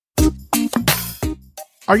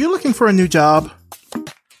Are you looking for a new job?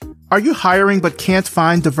 Are you hiring but can't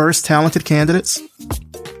find diverse, talented candidates?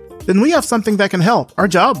 Then we have something that can help, our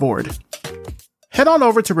job board. Head on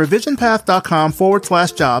over to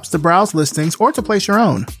revisionpath.com/jobs to browse listings or to place your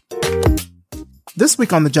own. This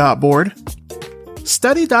week on the job board,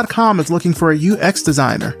 Study.com is looking for a UX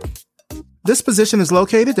designer. This position is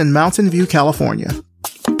located in Mountain View, California.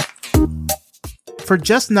 For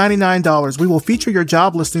just $99, we will feature your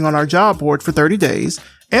job listing on our job board for 30 days,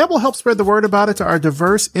 and will help spread the word about it to our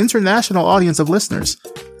diverse international audience of listeners.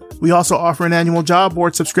 We also offer an annual job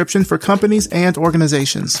board subscription for companies and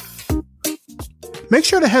organizations. Make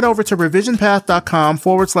sure to head over to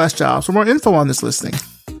revisionpath.com/jobs for more info on this listing.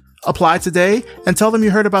 Apply today and tell them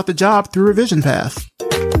you heard about the job through Revision Path.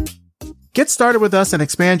 Get started with us and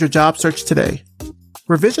expand your job search today.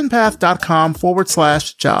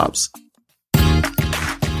 revisionpath.com/jobs.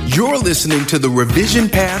 You're listening to the Revision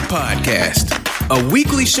Path Podcast, a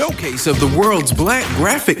weekly showcase of the world's Black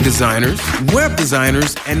graphic designers, web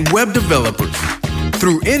designers, and web developers.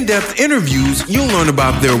 Through in-depth interviews, you'll learn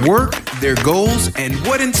about their work, their goals, and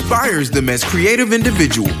what inspires them as creative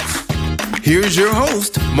individuals. Here's your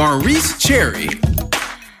host, Maurice Cherry.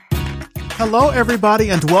 Hello, everybody,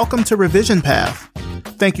 and welcome to Revision Path.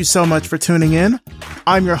 Thank you so much for tuning in.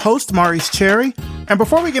 I'm your host, Maurice Cherry, and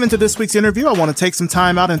before we get into this week's interview, I want to take some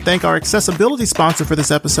time out and thank our accessibility sponsor for this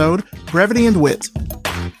episode, Brevity and Wit.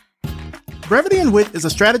 Brevity and Wit is a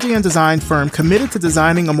strategy and design firm committed to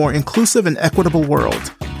designing a more inclusive and equitable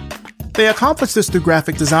world. They accomplish this through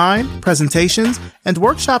graphic design, presentations, and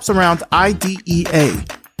workshops around IDEA,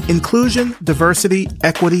 inclusion, diversity,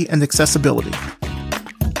 equity, and accessibility.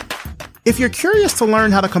 If you're curious to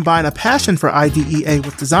learn how to combine a passion for IDEA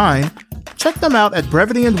with design, check them out at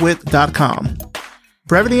brevityandwit.com.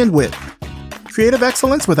 Brevity and Wit. Creative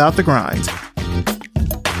excellence without the grind.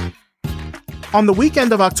 On the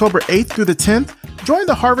weekend of October 8th through the 10th, join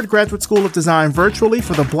the Harvard Graduate School of Design virtually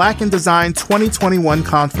for the Black in Design 2021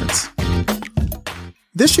 conference.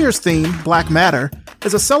 This year's theme, Black Matter,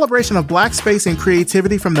 is a celebration of Black space and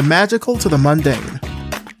creativity from the magical to the mundane.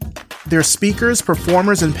 Their speakers,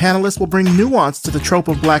 performers, and panelists will bring nuance to the trope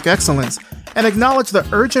of Black excellence and acknowledge the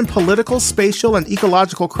urgent political, spatial, and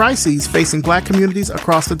ecological crises facing Black communities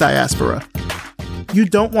across the diaspora. You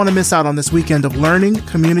don't want to miss out on this weekend of learning,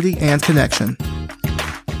 community, and connection.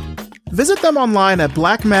 Visit them online at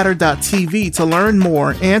blackmatter.tv to learn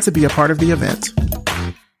more and to be a part of the event.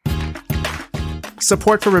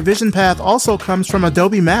 Support for Revision Path also comes from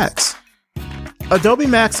Adobe Max. Adobe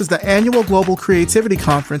Max is the annual Global Creativity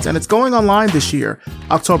Conference, and it's going online this year,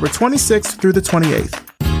 October 26th through the 28th.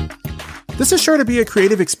 This is sure to be a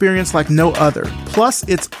creative experience like no other. Plus,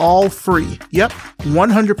 it's all free. Yep,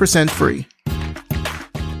 100% free.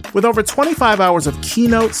 With over 25 hours of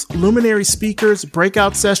keynotes, luminary speakers,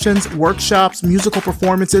 breakout sessions, workshops, musical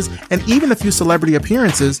performances, and even a few celebrity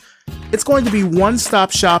appearances, it's going to be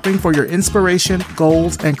one-stop shopping for your inspiration,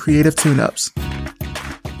 goals, and creative tune-ups.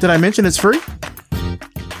 Did I mention it's free?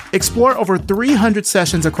 Explore over 300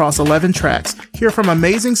 sessions across 11 tracks, hear from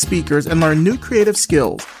amazing speakers, and learn new creative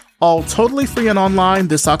skills, all totally free and online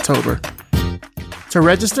this October. To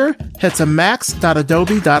register, head to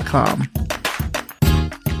max.adobe.com.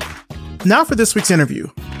 Now for this week's interview.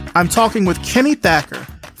 I'm talking with Keni Thacker,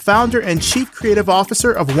 founder and chief creative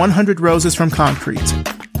officer of 100 Roses from Concrete.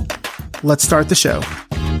 Let's start the show.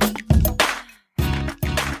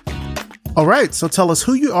 All right, so tell us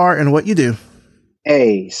who you are and what you do.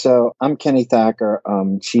 Hey, so I'm Keni Thacker,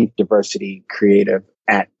 Chief Diversity Creative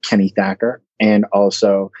at Keni Thacker, and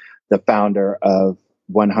also the founder of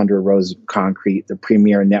 100 Roses of Concrete, the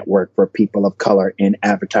premier network for people of color in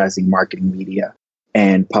advertising, marketing, media,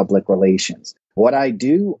 and public relations. What I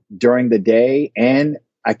do during the day, and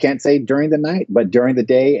I can't say during the night, but during the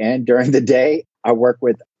day and during the day, I work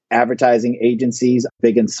with advertising agencies,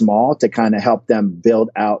 big and small, to kind of help them build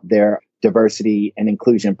out their diversity and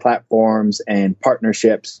inclusion platforms and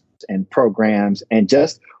partnerships and programs and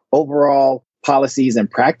just overall policies and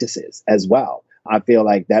practices as well. I feel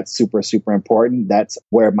like that's super, super important. That's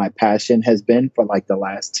where my passion has been for like the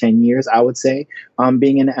last 10 years, I would say,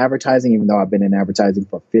 being in advertising, even though I've been in advertising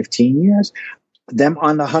for 15 years. Then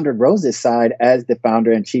on the 100 Roses side, as the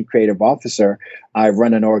founder and chief creative officer, I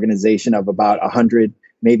run an organization of about 100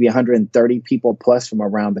 maybe 130 people plus from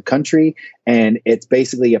around the country. And it's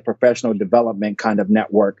basically a professional development kind of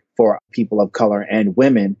network for people of color and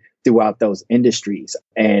women throughout those industries.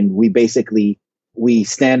 And we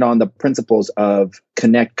stand on the principles of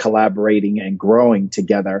connect, collaborating, and growing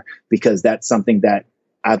together, because that's something that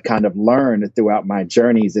I've kind of learned throughout my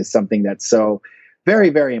journeys is something that's so very,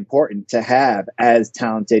 very important to have as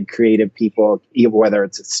talented, creative people, whether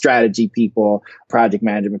it's strategy people, project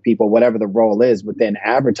management people, whatever the role is within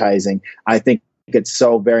advertising. I think it's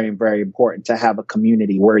so very, very important to have a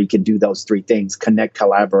community where you can do those three things: connect,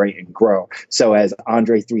 collaborate, and grow. So as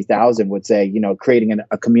Andre 3000 would say, creating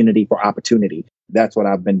a community for opportunity. That's what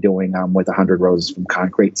I've been doing with 100 Roses from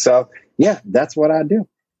Concrete. So yeah, that's what I do.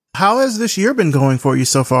 How has this year been going for you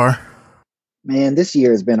so far? Man, this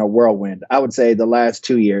year has been a whirlwind. I would say the last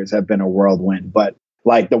 2 years have been a whirlwind, but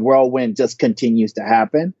like the whirlwind just continues to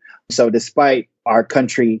happen. So despite our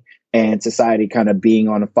country and society kind of being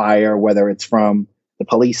on fire, whether it's from the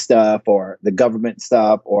police stuff or the government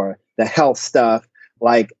stuff or the health stuff,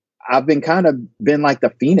 like I've been like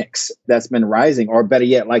the phoenix that's been rising, or better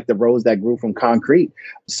yet, like the rose that grew from concrete.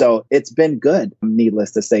 So it's been good.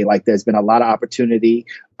 Needless to say, like there's been a lot of opportunity,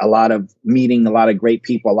 a lot of meeting, a lot of great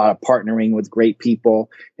people, a lot of partnering with great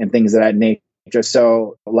people and things of that nature.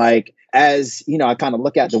 So like, as I kind of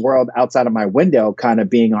look at the world outside of my window, kind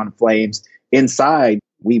of being on flames, inside,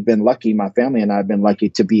 we've been lucky. My family and I have been lucky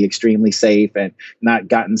to be extremely safe and not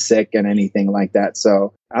gotten sick and anything like that.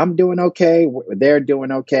 So I'm doing okay. They're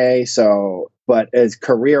doing okay. So, but as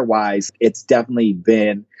career wise, it's definitely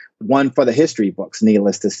been one for the history books,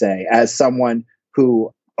 needless to say, as someone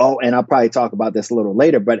who, and I'll probably talk about this a little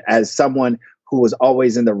later, but as someone who was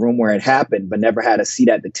always in the room where it happened, but never had a seat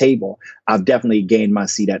at the table, I've definitely gained my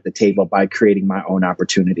seat at the table by creating my own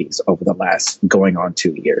opportunities over the last going on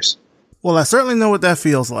 2 years. Well, I certainly know what that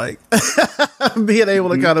feels like. Being able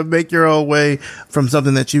to kind of make your own way from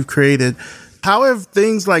something that you've created. How have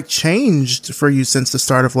things like changed for you since the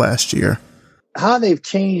start of last year? How they've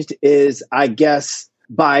changed is, I guess,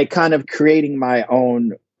 by kind of creating my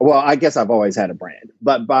own. Well, I guess I've always had a brand,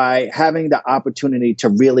 but by having the opportunity to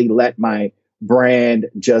really let my brand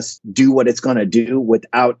just do what it's going to do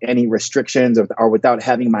without any restrictions or without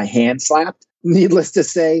having my hand slapped, needless to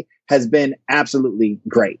say, has been absolutely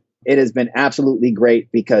great. It has been absolutely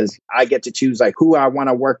great because I get to choose like who I want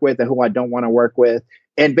to work with and who I don't want to work with,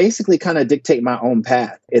 and basically kind of dictate my own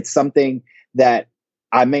path. It's something that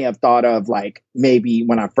I may have thought of like maybe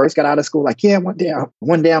when I first got out of school, like, yeah,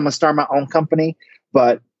 one day I'm going to start my own company.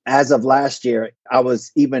 But as of last year, I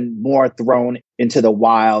was even more thrown into the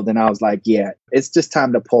wild, and I was like, yeah, it's just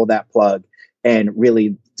time to pull that plug and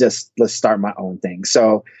really just let's start my own thing.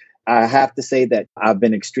 So I have to say that I've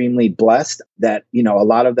been extremely blessed that, a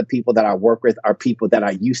lot of the people that I work with are people that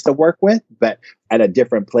I used to work with, but at a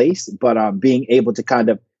different place. But being able to kind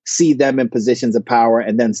of see them in positions of power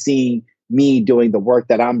and then seeing me doing the work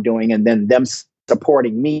that I'm doing and then them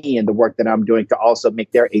supporting me in the work that I'm doing to also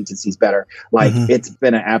make their agencies better. Like it's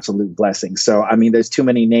been an absolute blessing. So, I mean, there's too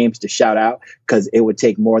many names to shout out because it would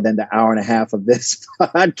take more than the hour and a half of this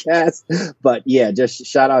podcast. But yeah, just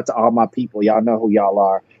shout out to all my people. Y'all know who y'all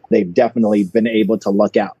are. They've definitely been able to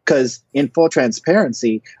look out because in full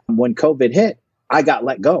transparency, when COVID hit, I got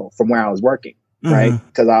let go from where I was working, right?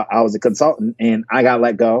 Because I was a consultant and I got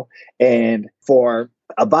let go. And for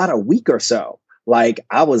about a week or so, like,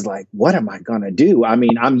 I was like, what am I going to do? I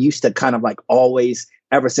mean, I'm used to kind of like always,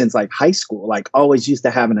 ever since like high school, like always used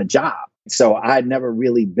to having a job. So I had never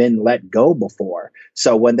really been let go before.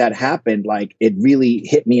 So when that happened, like it really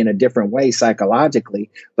hit me in a different way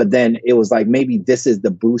psychologically. But then it was like, maybe this is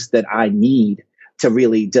the boost that I need to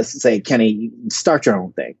really just say, Kenny, start your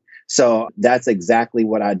own thing. So that's exactly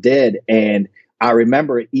what I did. And I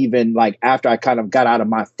remember even like after I kind of got out of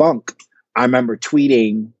my funk, I remember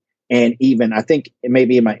tweeting. And even I think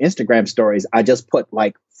maybe in my Instagram stories, I just put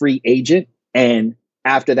like free agent. And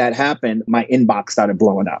after that happened, my inbox started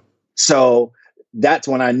blowing up. So that's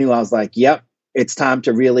when I knew I was like, yep, it's time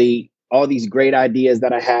to really all these great ideas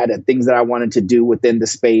that I had and things that I wanted to do within the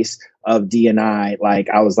space of D&I. Like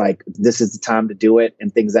I was like, this is the time to do it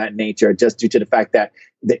and things of that nature, just due to the fact that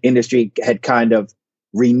the industry had kind of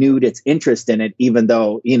renewed its interest in it, even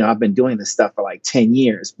though, I've been doing this stuff for like 10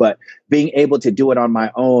 years, but being able to do it on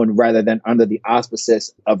my own rather than under the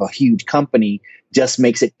auspices of a huge company just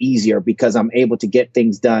makes it easier because I'm able to get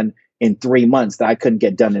things done in 3 months that I couldn't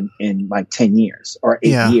get done in like 10 years or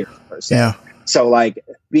 8 years per se. Yeah. So like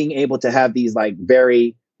being able to have these like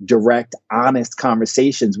very direct, honest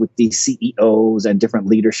conversations with these CEOs and different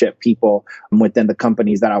leadership people within the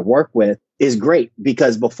companies that I work with is great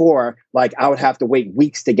because before, like I would have to wait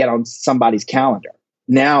weeks to get on somebody's calendar.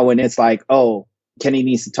 Now, when it's like, oh, Kenny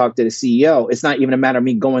needs to talk to the CEO, it's not even a matter of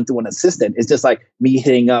me going through an assistant. It's just like me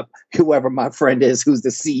hitting up whoever my friend is, who's the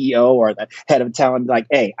CEO or the head of talent, like,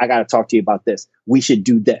 hey, I got to talk to you about this. We should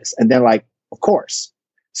do this. And they're like, of course.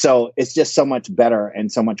 So it's just so much better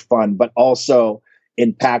and so much fun, but also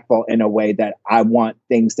impactful in a way that I want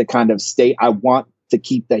things to kind of stay. I want to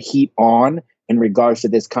keep the heat on in regards to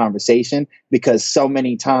this conversation, because so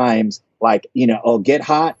many times, like, it'll get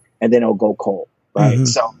hot and then it'll go cold. Right. Mm-hmm.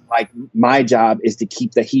 So like my job is to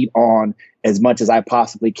keep the heat on as much as I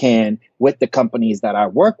possibly can with the companies that I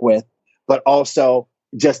work with, but also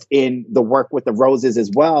just in the work with the Roses,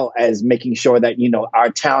 as well as making sure that, our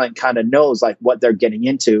talent kind of knows like what they're getting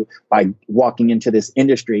into by walking into this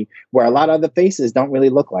industry where a lot of the faces don't really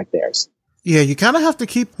look like theirs. Yeah, you kind of have to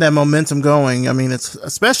keep that momentum going. I mean, it's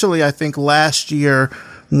especially, I think, last year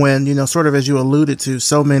when, sort of as you alluded to,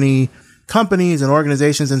 so many companies and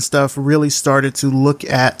organizations and stuff really started to look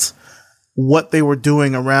at what they were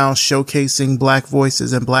doing around showcasing Black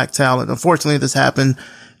voices and Black talent. Unfortunately, this happened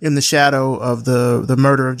in the shadow of the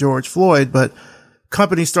murder of George Floyd, but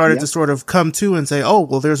companies started to sort of come to and say, oh,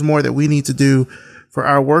 well, there's more that we need to do for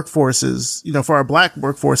our workforces, for our Black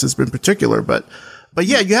workforces in particular. But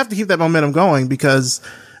yeah, you have to keep that momentum going, because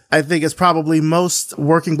I think it's probably most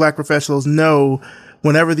working Black professionals know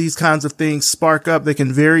whenever these kinds of things spark up, they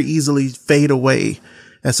can very easily fade away.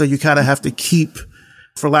 And so you kind of have to keep,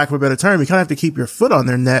 for lack of a better term, you kind of have to keep your foot on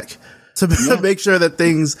their neck to make sure that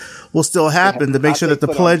things will still happen, to make sure that the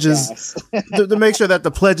pledges, to make sure that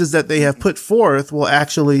the pledges that they have put forth will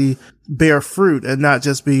actually bear fruit and not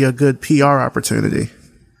just be a good PR opportunity.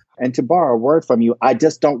 And to borrow a word from you, I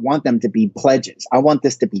just don't want them to be pledges. I want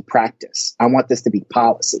this to be practice. I want this to be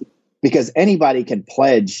policy, because anybody can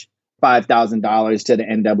pledge $5,000 to the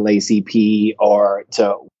NAACP or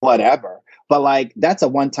to whatever. But like, that's a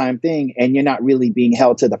one-time thing, and you're not really being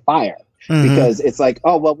held to the fire. Mm-hmm. Because it's like,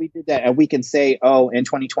 oh, well, we did that. And we can say, oh, in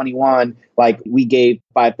 2021, like we gave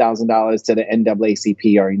 $5,000 to the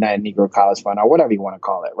NAACP or United Negro College Fund or whatever you want to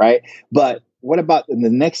call it. Right. But what about in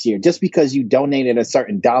the next year? Just because you donated a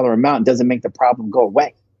certain dollar amount doesn't make the problem go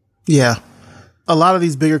away. Yeah. A lot of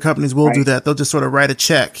these bigger companies will do that. They'll just sort of write a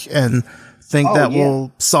check and think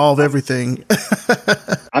will solve everything.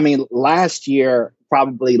 I mean, last year,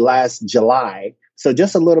 probably last July, so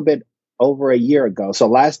just a little bit over a year ago. So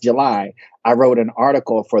last July, I wrote an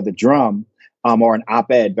article for The Drum, or an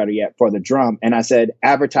op-ed, better yet, for The Drum. And I said,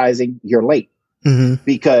 advertising, you're late. Mm-hmm.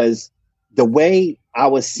 Because the way I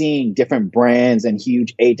was seeing different brands and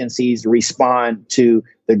huge agencies respond to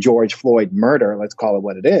the George Floyd murder, let's call it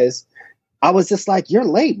what it is, I was just like, you're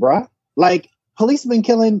late, bruh. Like, police have been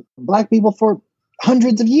killing Black people for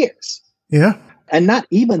hundreds of years. Yeah. And not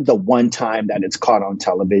even the one time that it's caught on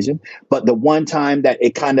television, but the one time that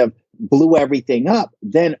it kind of blew everything up.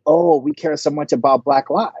 Then, oh, we care so much about Black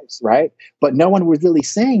lives, right? But no one was really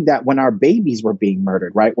saying that when our babies were being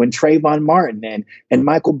murdered, right? When Trayvon Martin and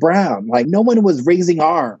Michael Brown, like no one was raising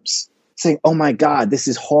arms saying, oh my God, this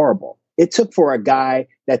is horrible. It took for a guy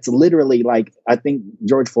that's literally like, I think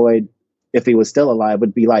George Floyd, if he was still alive,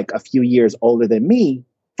 would be like a few years older than me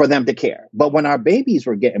for them to care. But when our babies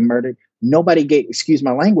were getting murdered, nobody gave, excuse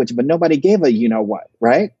my language, but nobody gave a, you know what,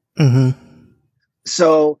 right? Mm-hmm.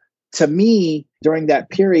 So to me, during that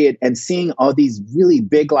period and seeing all these really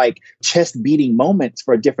big, like chest beating moments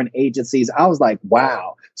for different agencies, I was like,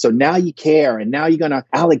 wow. So now you care. And now you're going to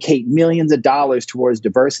allocate millions of dollars towards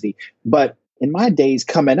diversity. But in my days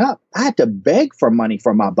coming up, I had to beg for money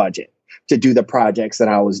from my budget to do the projects that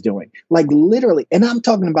I was doing. Like literally. And I'm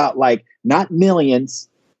talking about like not millions.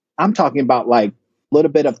 I'm talking about like a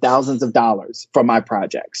little bit of thousands of dollars for my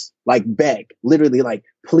projects. Like beg, literally like,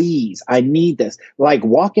 please, I need this. Like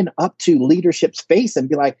walking up to leadership's face and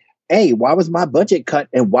be like, hey, why was my budget cut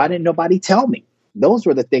and why didn't nobody tell me? Those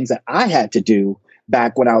were the things that I had to do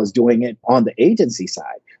back when I was doing it on the agency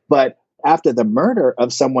side. But after the murder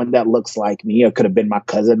of someone that looks like me, or could have been my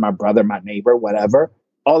cousin, my brother, my neighbor, whatever,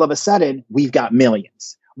 all of a sudden we've got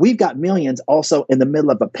millions. We've got millions also in the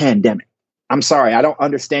middle of a pandemic. I'm sorry, I don't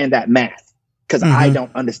understand that math because I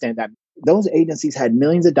don't understand that. Those agencies had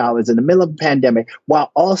millions of dollars in the middle of a pandemic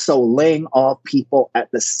while also laying off people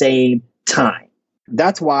at the same time.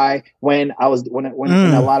 That's why when I was when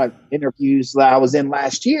in a lot of interviews that I was in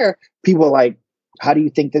last year, people were like, how do you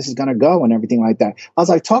think this is going to go and everything like that? I was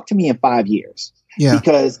like, talk to me in 5 years. Yeah.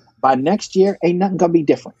 Because by next year, ain't nothing going to be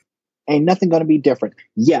different. Ain't nothing going to be different.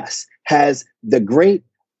 Yes. Has the great,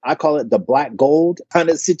 I call it the black gold kind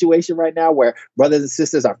of situation right now where brothers and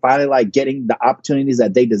sisters are finally like getting the opportunities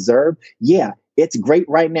that they deserve. Yeah, it's great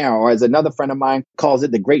right now. Or as another friend of mine calls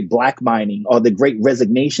it, the great black mining or the great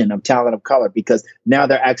resignation of talent of color, because now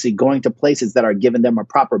they're actually going to places that are giving them a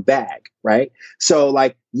proper bag. Right. So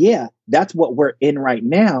like, yeah, that's what we're in right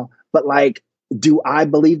now. But like, do I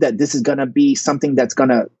believe that this is going to be something that's going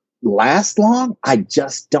to last long? I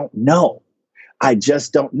just don't know. I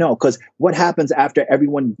just don't know. Because what happens after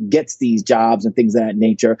everyone gets these jobs and things of that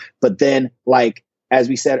nature, but then like as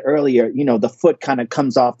we said earlier, the foot kind of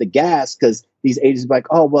comes off the gas because these agents are like,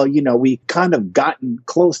 oh, well, we kind of gotten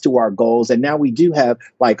close to our goals. And now we do have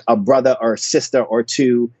like a brother or sister or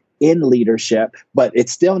two in leadership, but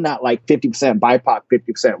it's still not like 50% BIPOC,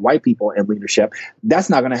 50% white people in leadership. That's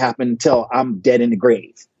not going to happen until I'm dead in the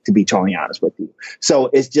grave, to be totally honest with you.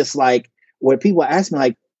 So it's just like when people ask me,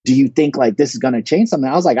 like, do you think like this is going to change something?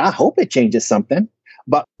 I was like, I hope it changes something.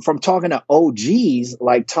 But from talking to OGs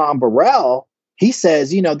like Tom Burrell, he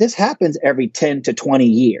says, this happens every 10 to 20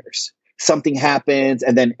 years. Something happens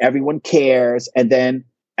and then everyone cares. And then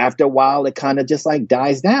after a while, it kind of just like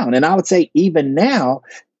dies down. And I would say even now,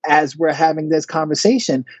 as we're having this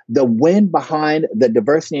conversation, the wind behind the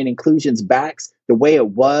diversity and inclusion's backs, the way it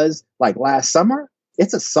was like last summer,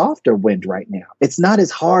 it's a softer wind right now. It's not as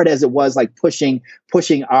hard as it was like pushing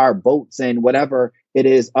our boats and whatever it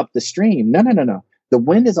is up the stream. No. The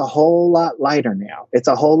wind is a whole lot lighter now. It's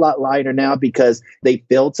a whole lot lighter now because they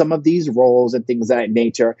filled some of these roles and things of that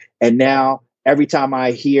nature. And now every time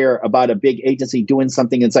I hear about a big agency doing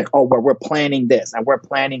something, it's like, oh, well, we're planning this and we're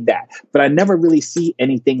planning that. But I never really see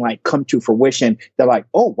anything like come to fruition. They're like,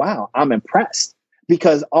 oh, wow, I'm impressed.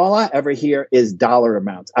 Because all I ever hear is dollar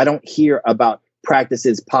amounts. I don't hear about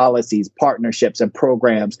practices, policies, partnerships, and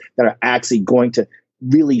programs that are actually going to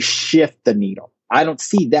really shift the needle. I don't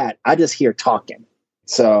see that. I just hear talking.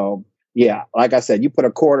 So, yeah, like I said, you put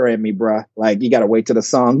a quarter in me, bruh. Like, you got to wait till the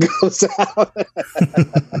song goes out.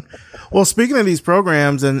 Well, speaking of these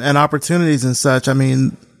programs and opportunities and such, I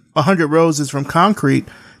mean, 100 Roses from Concrete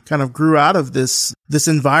kind of grew out of this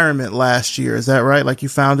environment last year. Is that right? Like, you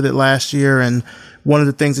founded it last year, and one of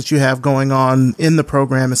the things that you have going on in the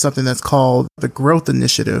program is something that's called the Growth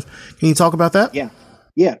Initiative. Can you talk about that?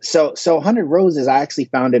 Yeah. So 100 Roses, I actually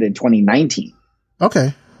founded in 2019.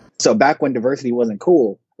 Okay. So back when diversity wasn't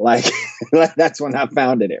cool, like that's when I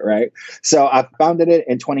founded it, right? So I founded it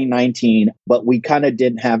in 2019, but we kind of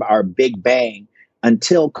didn't have our big bang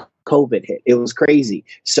until COVID hit. It was crazy.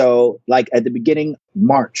 So like at the beginning,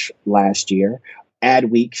 March last year,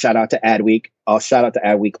 Adweek, shout out to Adweek. I'll shout out to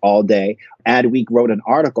Adweek all day. Adweek wrote an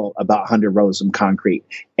article about 100 Roses from Concrete.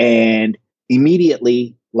 And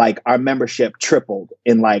immediately, like our membership tripled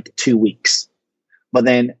in like 2 weeks. But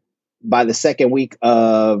then by the second week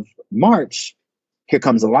of March, here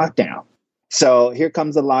comes the lockdown. So here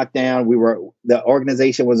comes the lockdown. The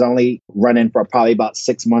organization was only running for probably about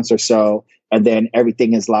 6 months or so. And then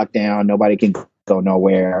everything is locked down. Nobody can go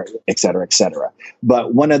nowhere, et cetera, et cetera.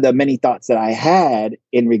 But one of the many thoughts that I had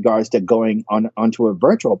in regards to going onto a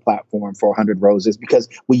virtual platform for 100 Roses, because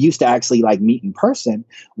we used to actually like meet in person,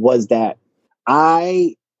 was that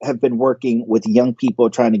I have been working with young people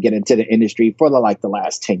trying to get into the industry for the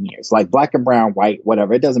last 10 years, like black and brown, white,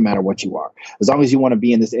 whatever. It doesn't matter what you are. As long as you want to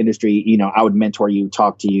be in this industry, I would mentor you,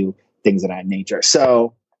 talk to you, things of that nature.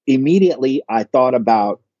 So immediately I thought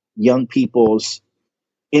about young people's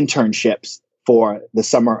internships for the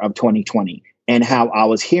summer of 2020 and how I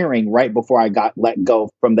was hearing right before I got let go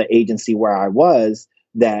from the agency where I was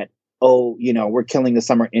that, we're killing the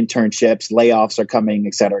summer internships, layoffs are coming,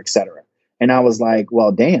 et cetera, et cetera. And I was like,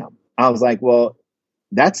 well, damn. I was like, well,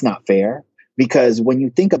 that's not fair. Because when you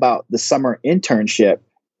think about the summer internship,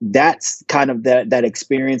 that's kind of that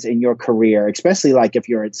experience in your career, especially like if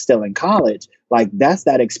you're still in college, like that's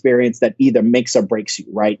that experience that either makes or breaks you,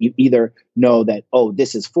 right? You either know that, oh,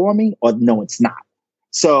 this is for me, or no, it's not.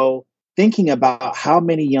 So thinking about how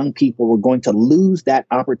many young people were going to lose that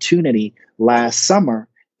opportunity last summer,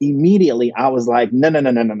 immediately I was like, no.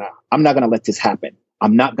 I'm not going to let this happen.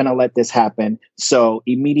 I'm not going to let this happen. So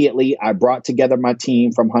immediately I brought together my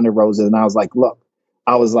team from 100 Roses and I was like, look,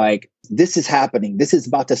 this is happening. This is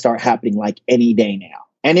about to start happening like any day now.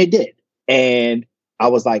 And it did. And I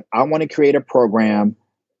was like, I want to create a program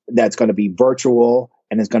that's going to be virtual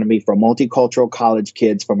and it's going to be for multicultural college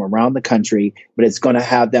kids from around the country, but it's going to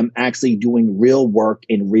have them actually doing real work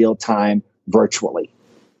in real time virtually.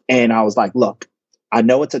 And I was like, look, I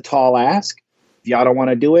know it's a tall ask. If y'all don't want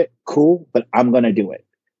to do it, cool, but I'm going to do it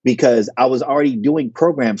because I was already doing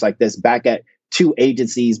programs like this back at 2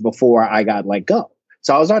 agencies before I got let go.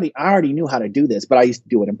 So I already knew how to do this, but I used to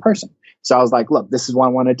do it in person. So I was like, look, this is what I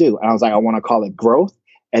want to do. And I was like, I want to call it growth.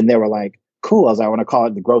 And they were like, cool. I was like, I want to call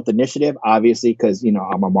it the Growth Initiative, obviously, because,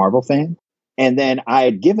 I'm a Marvel fan. And then I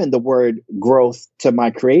had given the word growth to my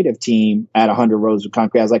creative team at 100 Roses of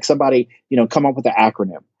Concrete. I was like, somebody, come up with an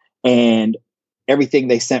acronym. And everything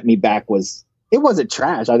they sent me back it wasn't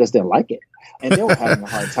trash. I just didn't like it. And they were having a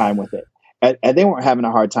hard time with it. And they weren't having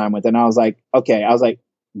a hard time with it. And I was like, okay,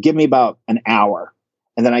 give me about an hour.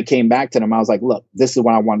 And then I came back to them. I was like, look, this is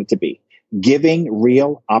what I want it to be. Giving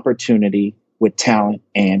real opportunity with talent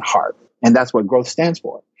and heart. And that's what growth stands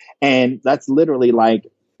for. And that's literally like,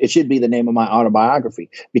 it should be the name of my autobiography,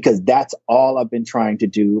 because that's all I've been trying to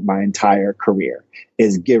do my entire career,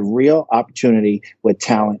 is give real opportunity with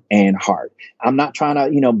talent and heart. I'm not trying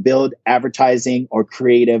to, build advertising or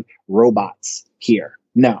creative robots here.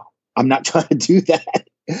 No, I'm not trying to do that.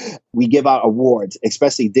 We give out awards,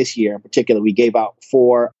 especially this year in particular. We gave out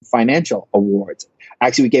 4 financial awards.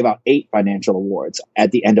 Actually, we gave out 8 financial awards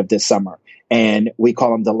at the end of this summer, and we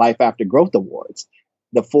call them the Life After Growth Awards.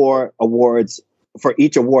 The 4 awards, for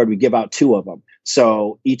each award, we give out 2 of them.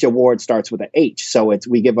 So each award starts with an H. So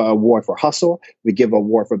we give an award for hustle. We give an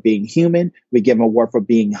award for being human. We give an award for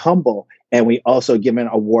being humble. And we also give an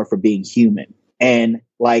award for being human. And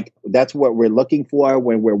like, that's what we're looking for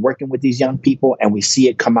when we're working with these young people, and we see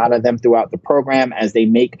it come out of them throughout the program as they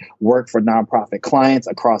make work for nonprofit clients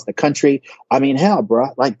across the country. I mean, hell, bro,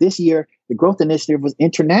 like this year, the Growth Initiative was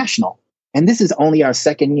international, and this is only our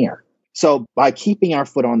 2nd year. So by keeping our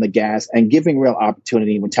foot on the gas and giving real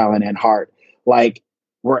opportunity with talent and heart, like,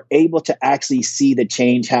 we're able to actually see the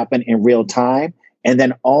change happen in real time, and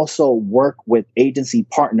then also work with agency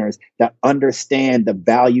partners that understand the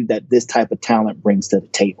value that this type of talent brings to the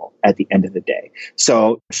table at the end of the day.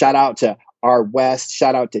 So shout out to R West,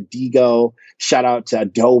 shout out to Digo, shout out to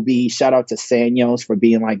Adobe, shout out to Sanyos for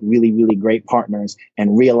being like really, really great partners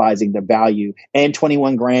and realizing the value, and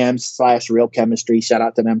 21 grams / Real Chemistry. Shout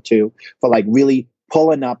out to them too for like really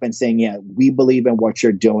pulling up and saying, yeah, we believe in what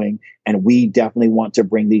you're doing, and we definitely want to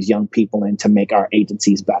bring these young people in to make our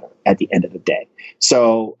agencies better at the end of the day.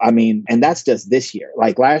 So, I mean, and that's just this year.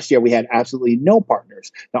 Like last year, we had absolutely no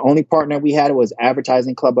partners. The only partner we had was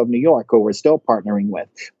Advertising Club of New York, who we're still partnering with.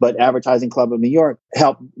 But Advertising Club of New York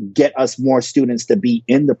helped get us more students to be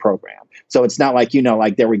in the program. So it's not like,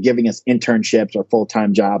 like they were giving us internships or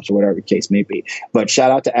full-time jobs or whatever the case may be. But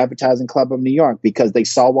shout out to Advertising Club of New York, because they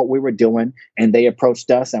saw what we were doing and they approached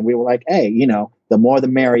us, and we were like, hey, the more the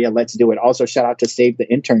merrier, let's do it. Also, shout out to Save the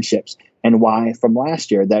Internships NY from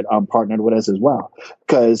last year that partnered with us as well,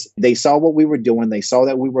 because they saw what we were doing. They saw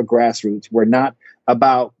that we were grassroots. We're not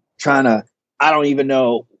about trying to, I don't even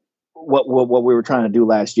know what we were trying to do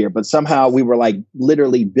last year, but somehow we were like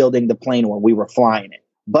literally building the plane while we were flying it.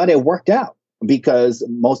 But it worked out, because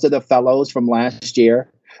most of the fellows from last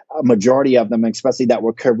year, a majority of them, especially that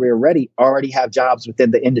were career ready, already have jobs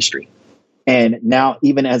within the industry. And now,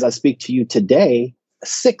 even as I speak to you today,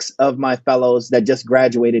 6 of my fellows that just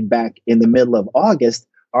graduated back in the middle of August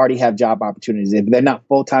already have job opportunities. If they're not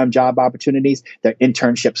full-time job opportunities, they're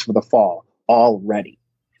internships for the fall already.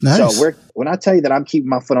 Nice. So when I tell you that I'm keeping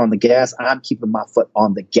my foot on the gas, I'm keeping my foot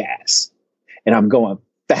on the gas, and I'm going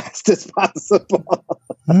fast as possible.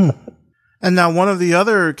 And now one of the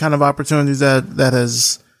other kind of opportunities that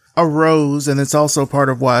has arose, and it's also part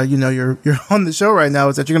of why, you're on the show right now,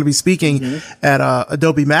 is that you're going to be speaking at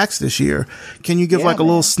Adobe Max this year. Can you give a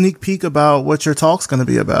little sneak peek about what your talk's going to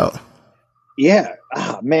be about? Yeah,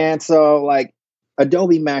 man. So like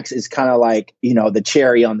Adobe Max is kind of like, the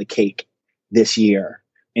cherry on the cake this year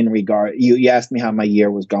in regard. You asked me how my year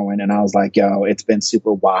was going, and I was like, yo, it's been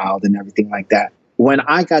super wild and everything like that. When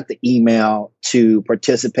I got the email to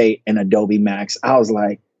participate in Adobe Max, I was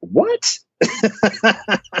like, what?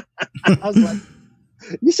 I was like,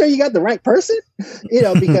 you sure you got the right person?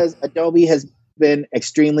 Because Adobe has been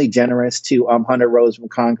extremely generous to 100 Rows from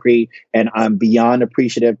Concrete, and I'm beyond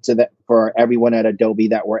appreciative for everyone at Adobe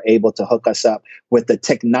that were able to hook us up with the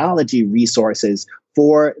technology resources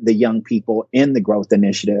for the young people in the Growth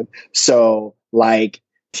Initiative. So like,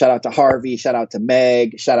 shout out to Harvey, shout out to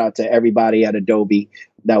Meg, shout out to everybody at Adobe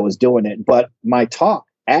that was doing it. But my talk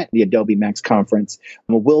at the Adobe Max conference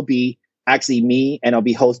will be actually me, and it'll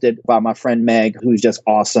be hosted by my friend Meg, who's just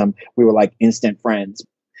awesome. We were like instant friends.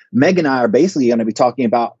 Meg and I are basically going to be talking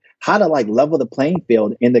about how to like level the playing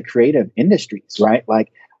field in the creative industries, right?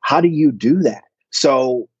 Like, how do you do that?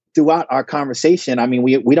 So throughout our conversation, I mean,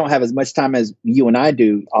 we don't have as much time as you and I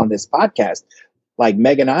do on this podcast. Like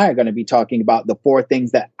Meg and I are going to be talking about the 4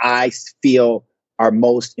 things that I feel are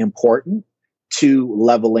most important to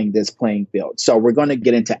leveling this playing field. So we're going to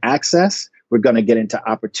get into access. We're going to get into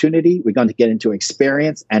opportunity. We're going to get into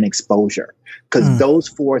experience and exposure, because those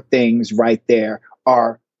 4 things right there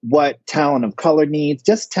are what talent of color needs,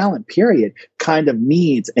 just talent period, kind of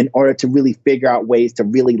needs in order to really figure out ways to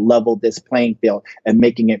really level this playing field and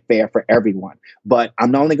making it fair for everyone. But I'm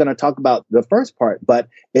not only going to talk about the first part, but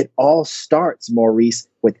it all starts, Maurice,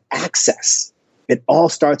 with access. It all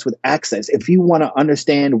starts with access. If you want to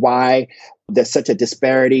understand why there's such a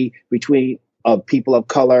disparity between people of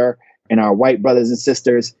color and our white brothers and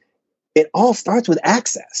sisters, it all starts with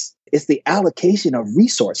access. It's the allocation of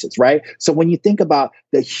resources, right? So when you think about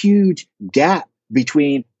the huge gap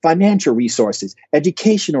between financial resources,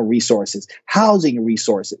 educational resources, housing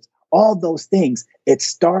resources, all those things, it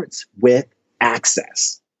starts with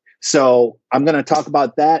access. So I'm going to talk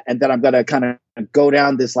about that, and then I'm going to kind of go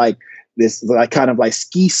down this kind of like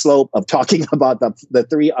ski slope of talking about the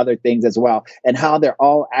three other things as well, and how they're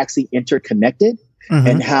all actually interconnected,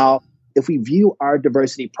 and how if we view our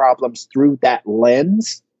diversity problems through that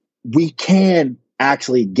lens, we can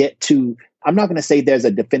actually get to, I'm not going to say there's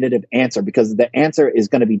a definitive answer, because the answer is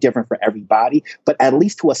going to be different for everybody, but at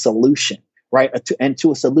least to a solution, right? And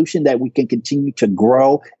to a solution that we can continue to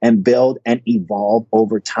grow and build and evolve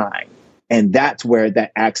over time. And that's where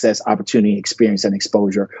that access, opportunity, experience, and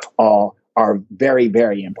exposure all are very,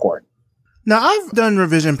 very important. Now, I've done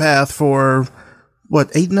Revision Path for,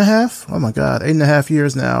 8.5? Oh my God, 8.5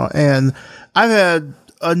 years now. And I've had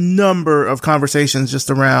a number of conversations just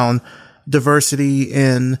around diversity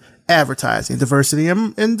in advertising, diversity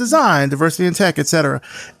in design, diversity in tech, etc.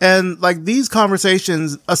 And like these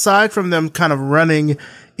conversations, aside from them kind of running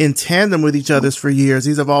in tandem with each other for years,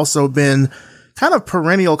 these have also been kind of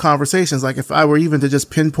perennial conversations. Like if I were even to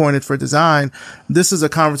just pinpoint it for design, this is a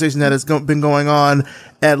conversation that has been going on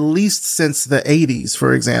at least since the 80s,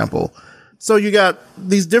 for example. So you got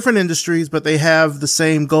these different industries, but they have the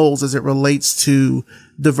same goals as it relates to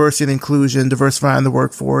diversity and inclusion, diversifying the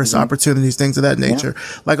workforce, opportunities, things of that nature.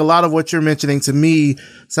 Yeah. Like a lot of what you're mentioning to me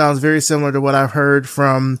sounds very similar to what I've heard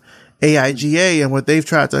from AIGA and what they've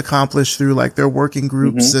tried to accomplish through like their working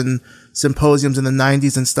groups and symposiums in the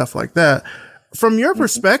 90s and stuff like that. From your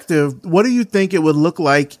perspective, what do you think it would look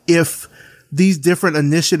like if these different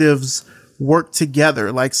initiatives work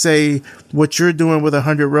together? Like say what you're doing with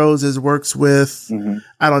 100 Roses works with,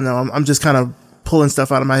 I don't know, I'm just kind of pulling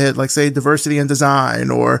stuff out of my head, like say diversity in design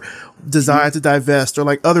or design to divest or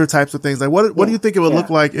like other types of things. Like what do you think it would look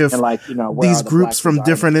like if these groups from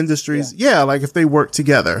different industries, like if they work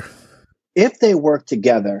together? If they work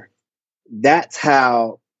together, that's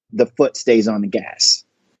how the foot stays on the gas,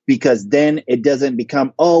 because then it doesn't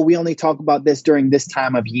become, we only talk about this during this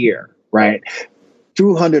time of year, right?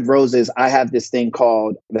 Through 100 Roses, I have this thing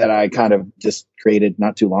called that I kind of just created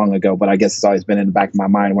not too long ago, but I guess it's always been in the back of my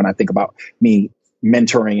mind when I think about me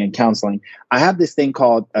mentoring and counseling. I have this thing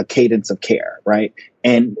called a cadence of care, right?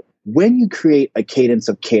 And when you create a cadence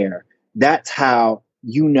of care, that's how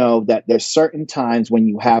you know that there's certain times when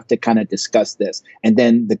you have to kind of discuss this. And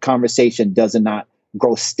then the conversation does not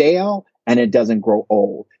grow stale and it doesn't grow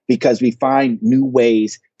old, because we find new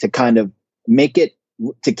ways to kind of make it,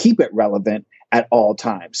 to keep it relevant at all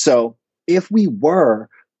times. So if we were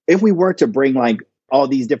to bring like all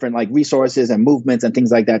these different like resources and movements and things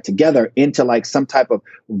like that together into like some type of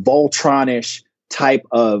Voltron-ish type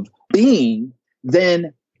of being,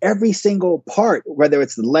 then every single part, whether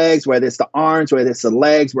it's the legs, whether it's the arms, whether it's the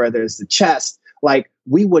legs, whether it's the chest, like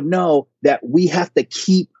we would know that we have to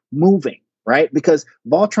keep moving, right? Because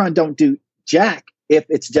Voltron don't do jack if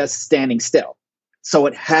it's just standing still. So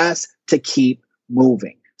it has to keep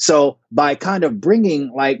moving. So by kind of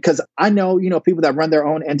bringing like, because I know, people that run their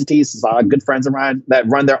own entities, good friends of mine that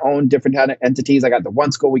run their own different kind of entities. I got the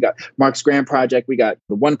One School, we got Mark's Grand Project, we got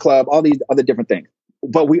the One Club, all these other different things.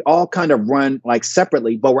 But we all kind of run like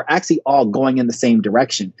separately, but we're actually all going in the same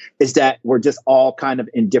direction. Is that we're just all kind of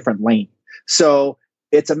in different lanes. So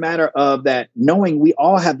it's a matter of that knowing we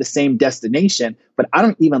all have the same destination, but I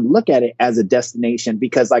don't even look at it as a destination,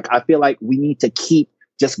 because like I feel like we need to keep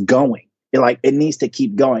just going. It needs to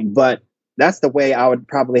keep going. But that's the way I would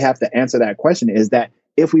probably have to answer that question, is that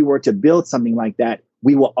if we were to build something like that,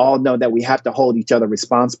 we will all know that we have to hold each other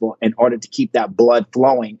responsible in order to keep that blood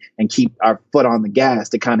flowing and keep our foot on the gas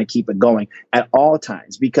to kind of keep it going at all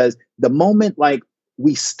times. Because the moment like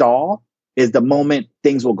we stall is the moment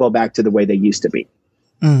things will go back to the way they used to be.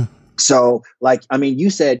 So like, I mean, you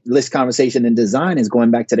said this conversation in design is going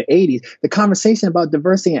back to the 80s. The conversation about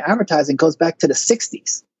diversity in advertising goes back to the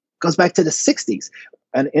 60s.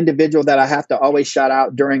 An individual that I have to always shout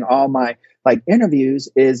out during all my like interviews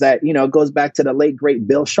is that, goes back to the late, great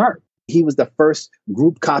Bill Sharp. He was the first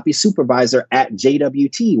group copy supervisor at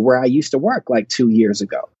JWT, where I used to work like 2 years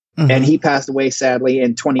ago. And he passed away sadly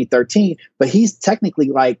in 2013, but he's technically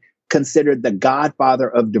like considered the godfather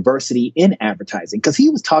of diversity in advertising, because he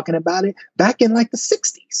was talking about it back in like the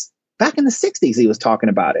 60s. Back in the 60s, he was talking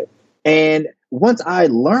about it. And once I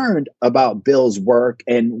learned about Bill's work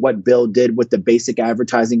and what Bill did with the basic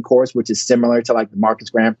advertising course, which is similar to like the Marcus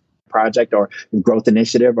Grant Project or the Growth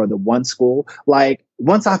Initiative or the One School, like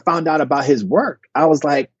once I found out about his work, I was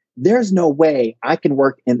like, there's no way I can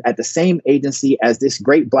work at the same agency as this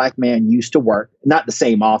great black man used to work, not the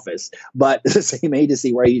same office, but the same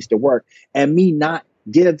agency where he used to work, and me not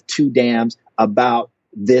give two damns about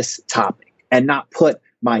this topic and not put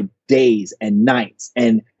my days and nights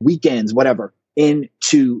and weekends, whatever,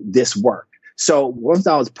 into this work. So once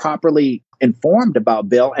I was properly informed about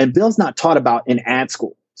Bill, and Bill's not taught about in ad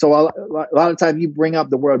school. So a lot of times you bring up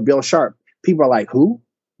the word Bill Sharp, people are like, who?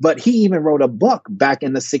 But he even wrote a book back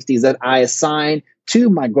in the 60s that I assigned to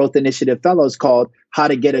my Growth Initiative Fellows called How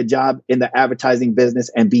to Get a Job in the Advertising Business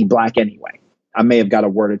and Be Black Anyway. I may have got a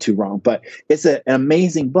word or two wrong, but it's an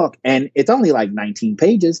amazing book. And it's only like 19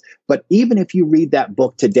 pages. But even if you read that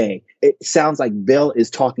book today, it sounds like Bill is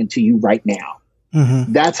talking to you right now.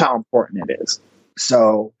 Mm-hmm. That's how important it is.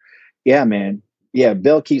 So, yeah, man. Yeah,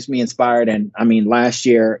 Bill keeps me inspired. And I mean, last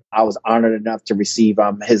year, I was honored enough to receive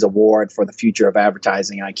his award for the future of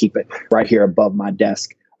advertising. I keep it right here above my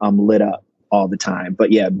desk, lit up all the time.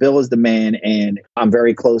 But yeah, Bill is the man. And I'm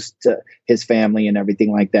very close to his family and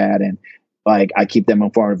everything like that. And like, I keep them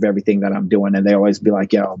informed of everything that I'm doing. And they always be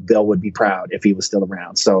like, yo, Bill would be proud if he was still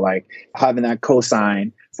around. So like having that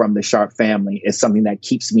cosign from the Sharp family is something that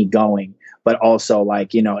keeps me going. But also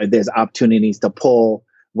like, you know, if there's opportunities to pull,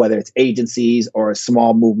 whether it's agencies or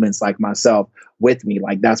small movements like myself with me,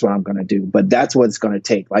 like that's what I'm going to do. But that's what it's going to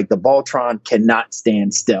take. Like the Voltron cannot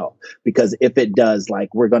stand still, because if it does,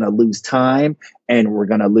 like we're going to lose time and we're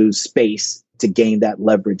going to lose space to gain that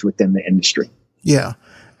leverage within the industry. Yeah.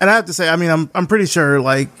 And I have to say, I mean, I'm pretty sure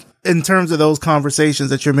like in terms of those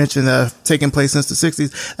conversations that you're mentioning that have taken place since the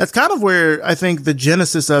 60s, that's kind of where I think the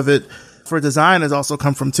genesis of it for design has also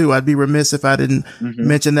come from too. I'd be remiss if I didn't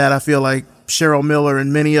mention that. I feel like Cheryl Miller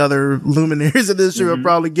and many other luminaries of this will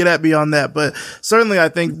probably get at me on that. But certainly I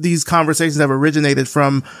think these conversations have originated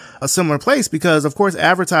from a similar place because, of course,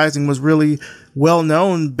 advertising was really well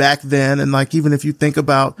known back then. And like, even if you think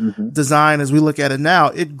about design as we look at it now,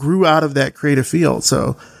 it grew out of that creative field.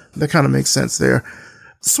 So that kind of makes sense there.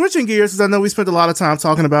 Switching gears, because I know we spent a lot of time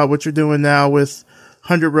talking about what you're doing now with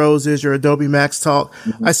 100 Roses, your Adobe Max talk.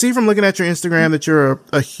 I see from looking at your Instagram that you're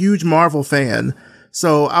a huge Marvel fan.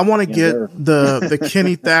 So I want to get the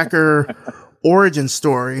Keni Thacker origin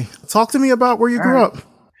story. Talk to me about where you grew up.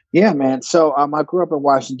 Yeah, man. So I grew up in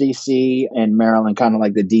Washington, D.C. and Maryland, kind of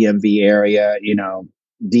like the DMV area, you know,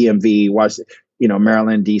 DMV,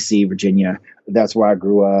 Maryland, D.C., Virginia. That's where I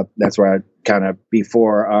grew up. That's where I kind of,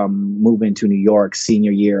 before moving to New York,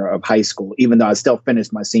 senior year of high school, even though I still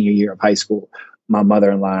finished my senior year of high school, my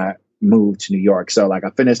mother-in-law moved to New York. So like I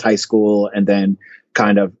finished high school, and then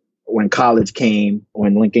kind of when college came,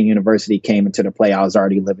 when Lincoln University came into the play, I was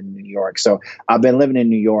already living in New York. So I've been living in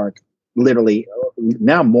New York literally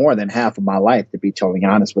now more than half of my life, to be totally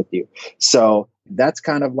honest with you. So that's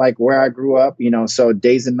kind of like where I grew up, you know, so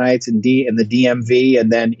days and nights in the DMV,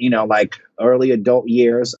 and then, you know, like early adult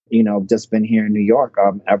years, you know, just been here in New York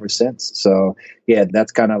ever since. So yeah,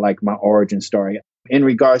 that's kind of like my origin story. In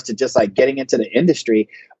regards to just like getting into the industry,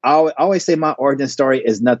 I always say my origin story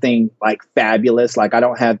is nothing like fabulous. Like I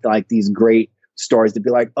don't have like these great stories to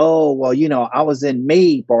be like, oh, well, you know, I was in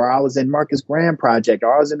MAPE, or I was in Marcus Graham Project,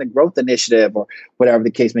 or I was in the Growth Initiative, or whatever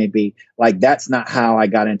the case may be. Like that's not how I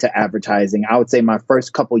got into advertising. I would say my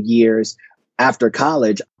first couple years after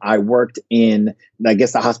college, I worked in, I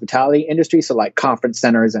guess, the hospitality industry. So like conference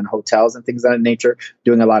centers and hotels and things of that nature,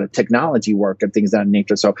 doing a lot of technology work and things of that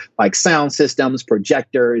nature. So like sound systems,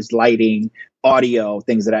 projectors, lighting, audio,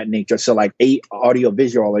 things of that nature. So like audio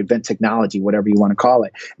visual event technology, whatever you want to call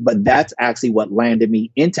it. But that's actually what landed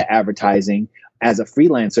me into advertising as a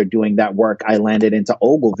freelancer doing that work. I landed into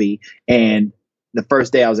Ogilvy, and the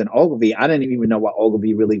first day I was in Ogilvy, I didn't even know what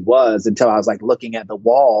Ogilvy really was until I was like looking at the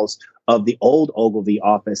walls of the old Ogilvy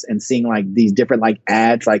office and seeing like these different like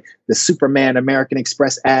ads, like the Superman American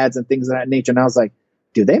Express ads and things of that nature. And I was like,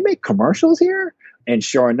 do they make commercials here? And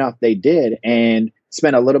sure enough, they did. And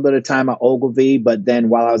spent a little bit of time at Ogilvy. But then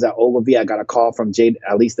while I was at Ogilvy, I got a call from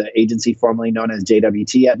at least the agency formerly known as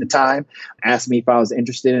JWT at the time, asked me if I was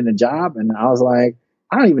interested in a job. And I was like,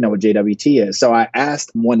 I don't even know what JWT is. So I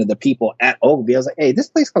asked one of the people at Ogilvy, I was like, hey, this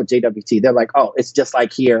place called JWT. They're like, oh, it's just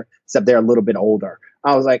like here, except they're a little bit older.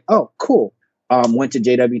 I was like, oh, cool. Went to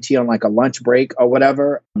JWT on like a lunch break or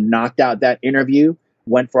whatever, knocked out that interview,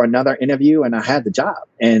 went for another interview, and I had the job.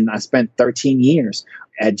 And I spent 13 years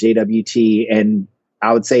at JWT. And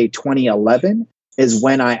I would say 2011 is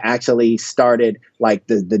when I actually started like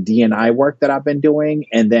the D&I work that I've been doing.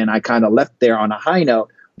 And then I kind of left there on a high note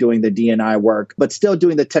doing the D&I work, but still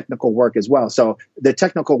doing the technical work as well. So the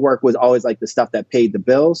technical work was always like the stuff that paid the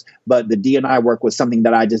bills, but the D&I work was something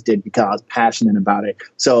that I just did because I was passionate about it.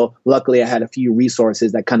 So luckily I had a few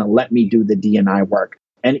resources that kind of let me do the D&I work.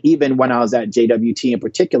 And even when I was at JWT in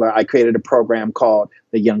particular, I created a program called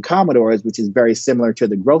the Young Commodores, which is very similar to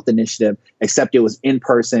the Growth Initiative, except it was in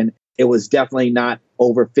person. It was definitely not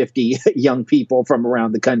over 50 young people from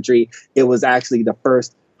around the country. It was actually the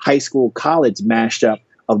first high school college mashup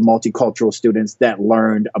of multicultural students that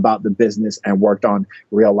learned about the business and worked on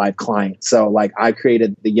real life clients. So like I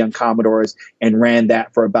created the Young Commodores and ran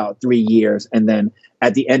that for about 3 years. And then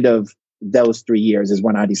at the end of those 3 years is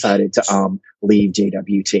when I decided to leave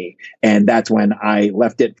JWT. And that's when I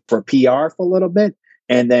left it for PR for a little bit.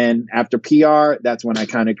 And then after PR, that's when I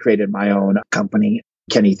kind of created my own company,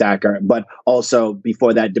 Keni Thacker. But also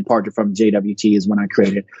before that departure from JWT is when I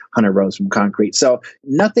created 100 Rows from Concrete. So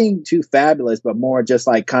nothing too fabulous, but more just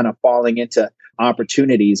like kind of falling into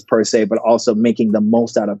opportunities per se, but also making the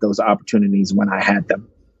most out of those opportunities when I had them.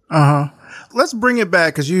 Let's bring it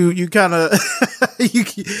back because you kind of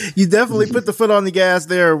you definitely put the foot on the gas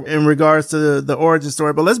there in regards to the origin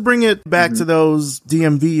story. But let's bring it back to those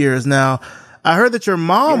DMV years. Now, I heard that your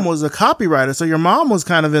mom was a copywriter, so your mom was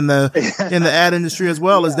kind of in the ad industry as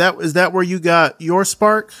well. Is that where you got your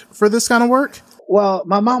spark for this kind of work? Well,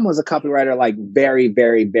 my mom was a copywriter, like very,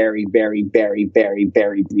 very, very, very, very, very,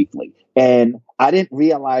 very briefly, and I didn't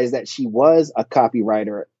realize that she was a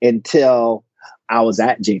copywriter until I was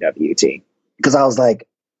at JWT, because I was like,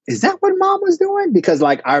 is that what mom was doing? Because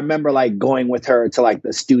like, I remember like going with her to like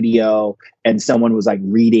the studio and someone was like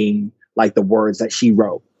reading like the words that she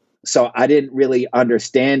wrote. So I didn't really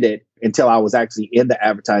understand it until I was actually in the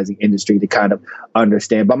advertising industry to kind of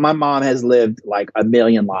understand. But my mom has lived like a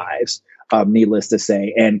million lives, needless to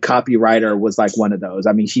say. And copywriter was like one of those.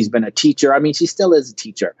 I mean, she's been a teacher. I mean, she still is a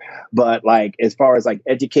teacher. But like, as far as like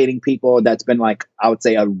educating people, that's been like, I would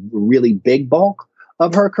say a really big bulk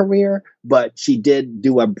of her career. But she did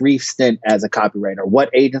do a brief stint as a copywriter. What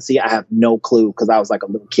agency? I have no clue because I was like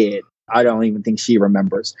a little kid. I don't even think she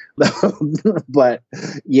remembers. But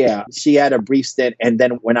yeah, she had a brief stint. And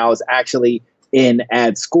then when I was actually in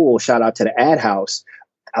ad school, shout out to the ad house,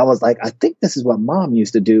 I was like, I think this is what mom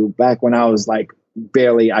used to do back when I was like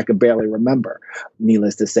I could barely remember,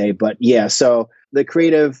 needless to say. But yeah, so the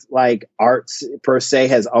creative like arts per se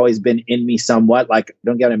has always been in me somewhat. Like,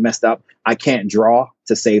 don't get it messed up, I can't draw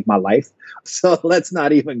to save my life. So let's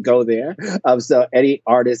not even go there. So any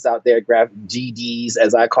artists out there, graphic GDs,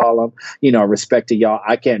 as I call them, respect to y'all.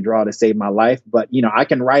 I can't draw to save my life, but, I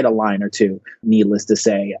can write a line or two, needless to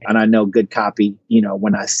say. And I know good copy,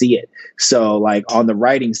 when I see it. So like on the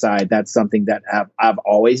writing side, that's something that I've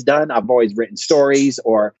always done. I've always written stories,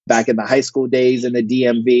 or back in the high school days in the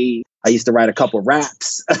DMV, I used to write a couple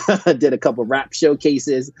raps, did a couple rap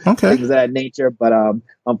showcases, things of that nature. But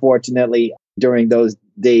unfortunately, during those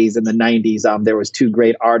days in the 90s, there was two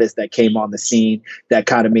great artists that came on the scene that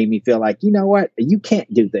kind of made me feel like, you know what, you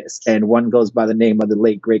can't do this. And one goes by the name of the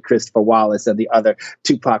late, great Christopher Wallace, and the other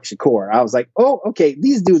Tupac Shakur. I was like, oh, okay,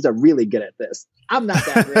 these dudes are really good at this. I'm not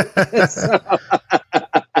that great.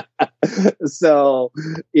 So,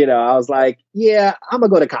 I was like, yeah, I'm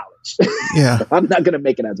going to go to college. Yeah. I'm not going to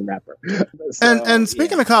make it as a rapper. So, and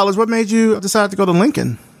speaking of college, what made you decide to go to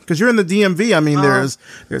Lincoln? Because you're in the DMV. I mean, there's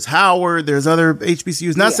Howard, there's other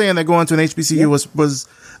HBCUs. Not saying that going to an HBCU was,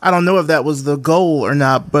 I don't know if that was the goal or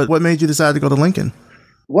not, but what made you decide to go to Lincoln?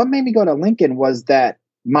 What made me go to Lincoln was that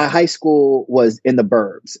my high school was in the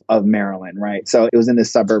burbs of Maryland, right? So it was in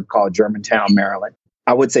this suburb called Germantown, Maryland.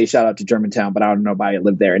 I would say shout out to Germantown, but I don't know nobody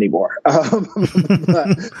lived there anymore.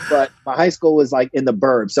 But my high school was like in the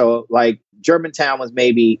burbs. So like Germantown was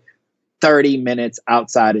maybe 30 minutes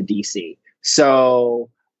outside of DC. So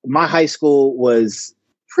my high school was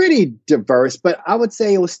pretty diverse, but I would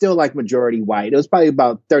say it was still like majority white. It was probably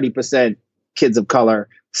about 30% kids of color,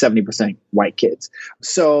 70% white kids.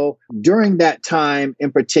 So during that time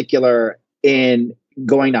in particular, in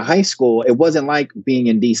going to high school, it wasn't like being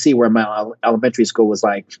in DC where my elementary school was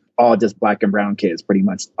like all just black and brown kids pretty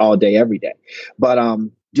much all day, every day. But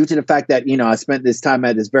due to the fact that, I spent this time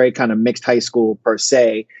at this very kind of mixed high school per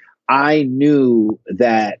se, I knew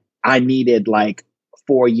that I needed like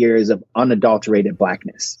 4 years of unadulterated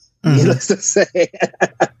blackness, needless to say.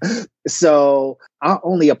 So I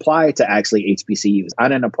only applied to actually HBCUs. I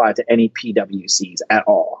didn't apply to any PWCs at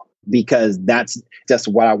all, because that's just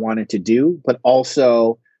what I wanted to do. But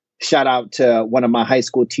also shout out to one of my high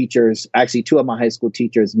school teachers, actually two of my high school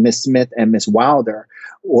teachers, Miss Smith and Miss Wilder,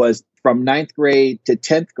 was from 9th grade to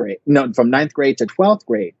 10th grade. No, from 9th grade to 12th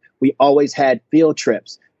grade. We always had field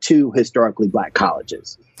trips 2 historically Black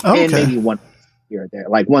colleges. Okay. And maybe one here or there,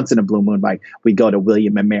 like once in a blue moon, like we go to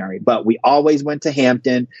William and Mary, but we always went to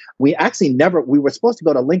Hampton. We actually we were supposed to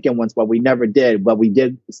go to Lincoln once, but we never did. But we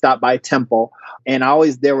did stop by Temple, and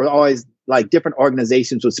there were always like different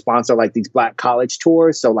organizations would sponsor like these Black college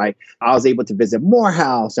tours. So like I was able to visit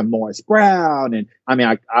Morehouse and Morris Brown. And I mean,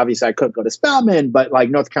 I couldn't go to Spelman, but like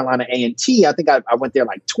North Carolina A&T, I think I went there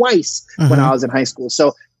like twice when I was in high school.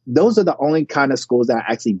 So those are the only kind of schools that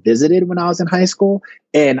I actually visited when I was in high school.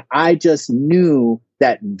 And I just knew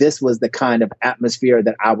that this was the kind of atmosphere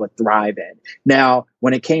that I would thrive in. Now,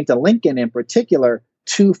 when it came to Lincoln in particular,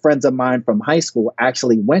 2 friends of mine from high school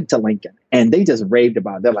actually went to Lincoln and they just raved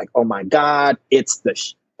about it. They're like, oh my God, it's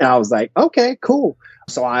and I was like, okay, cool.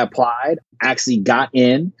 So I applied, actually got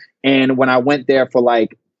in. And when I went there for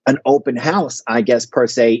like an open house, I guess per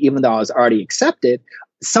se, even though I was already accepted,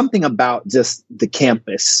 something about just the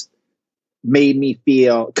campus made me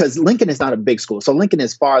feel, because Lincoln is not a big school. So Lincoln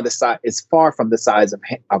is far from the size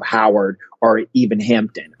of Howard or even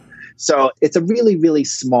Hampton. So it's a really, really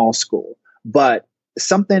small school, but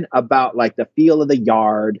something about like the feel of the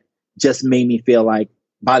yard just made me feel like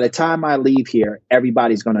by the time I leave here,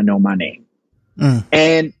 everybody's going to know my name.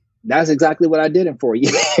 And that's exactly what I did in 4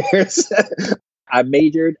 years.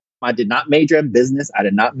 I did not major in business. I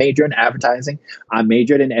did not major in advertising. I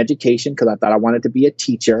majored in education because I thought I wanted to be a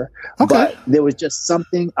teacher. Okay. But there was just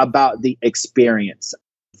something about the experience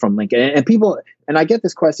from Lincoln. And I get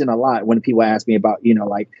this question a lot when people ask me about,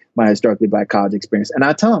 like my historically Black college experience. And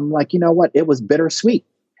I tell them like, you know what, it was bittersweet.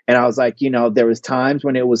 And I was like, there was times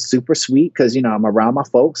when it was super sweet because, I'm around my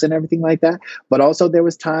folks and everything like that. But also there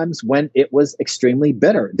was times when it was extremely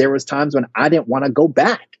bitter. There was times when I didn't want to go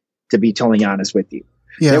back, to be totally honest with you.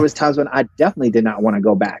 Yeah. There was times when I definitely did not want to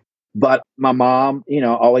go back. But my mom,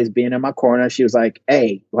 always being in my corner, she was like,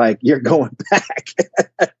 hey, like, you're going back.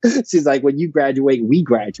 She's like, when you graduate, we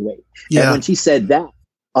graduate. Yeah. And when she said that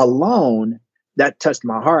alone, that touched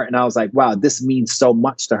my heart. And I was like, wow, this means so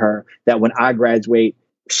much to her that when I graduate,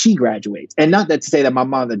 she graduates. And not that to say that my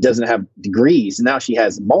mother doesn't have degrees. Now she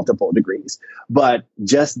has multiple degrees. But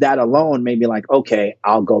just that alone made me like, okay,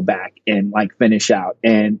 I'll go back and like finish out.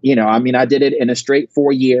 And, I did it in a straight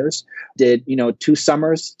 4 years, did, 2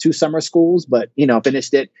 summer schools, but,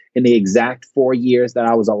 finished it in the exact 4 years that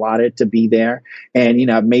I was allotted to be there. And,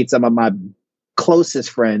 I've made some of my closest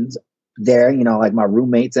friends there, like my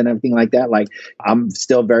roommates and everything like that. Like I'm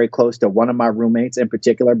still very close to one of my roommates in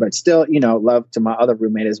particular, but still, love to my other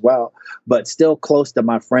roommate as well, but still close to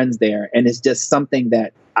my friends there. And it's just something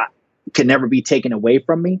that can never be taken away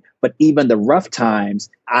from me. But even the rough times,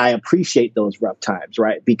 I appreciate those rough times,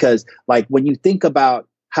 right? Because like when you think about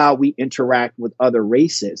how we interact with other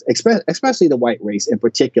races, especially the white race in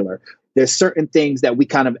particular, there's certain things that we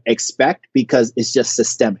kind of expect because it's just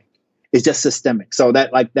systemic. It's just systemic. So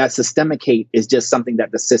that systemic hate is just something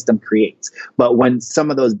that the system creates. But when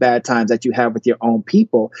some of those bad times that you have with your own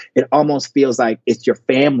people, it almost feels like it's your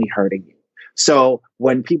family hurting you. So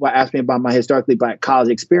when people ask me about my historically Black college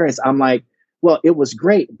experience, I'm like, well, it was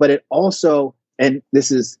great, but it also, and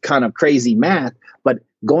this is kind of crazy math, but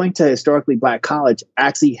going to historically Black college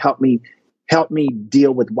actually helped me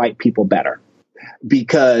deal with white people better,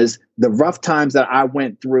 because the rough times that I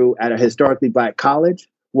went through at a historically Black college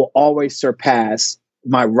will always surpass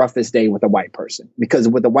my roughest day with a white person, because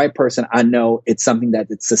with a white person, I know it's something that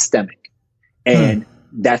it's systemic, and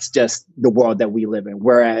that's just the world that we live in.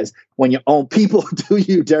 Whereas when your own people do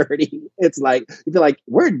you dirty, it's like, you feel like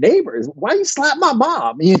we're neighbors. Why you slap my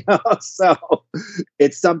mom? So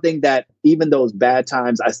it's something that even those bad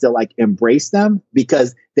times, I still like embrace them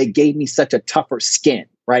because they gave me such a tougher skin,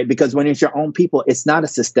 right? Because when it's your own people, it's not a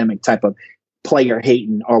systemic type of player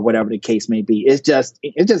hating or whatever the case may be. It's just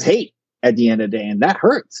hate at the end of the day, and that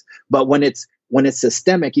hurts. But when it's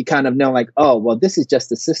systemic, you kind of know like, oh, well, this is just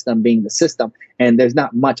the system being the system, and there's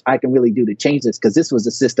not much I can really do to change this because this was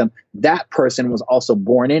the system that person was also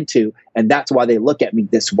born into, and that's why they look at me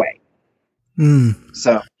this way.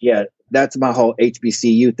 So yeah, that's my whole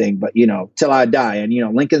HBCU thing. But till I die, and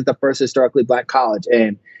Lincoln's the first historically Black college,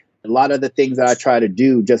 and a lot of the things that I try to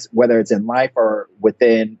do, just whether it's in life or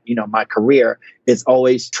within, my career, it's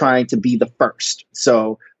always trying to be the first.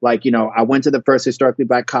 So like, I went to the first historically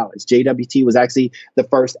Black college. JWT was actually the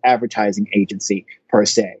first advertising agency per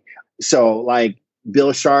se. So like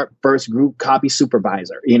Bill Sharp, first group copy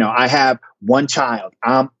supervisor. I have one child.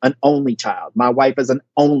 I'm an only child. My wife is an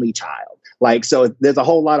only child. Like, so there's a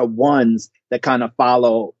whole lot of ones that kind of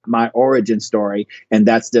follow my origin story. And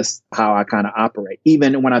that's just how I kind of operate.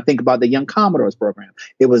 Even when I think about the Young Commodores program,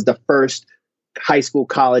 it was the first high school,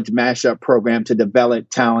 college mashup program to develop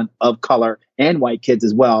talent of color and white kids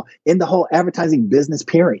as well in the whole advertising business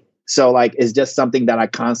period. So like, it's just something that I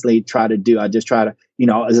constantly try to do. I just try to,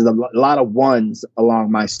 there's a lot of ones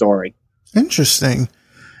along my story. Interesting.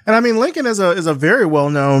 And I mean, Lincoln is a very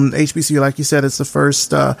well-known HBCU. Like you said, it's the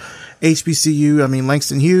first HBCU. I mean,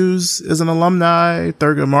 Langston Hughes is an alumni.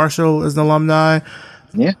 Thurgood Marshall is an alumni.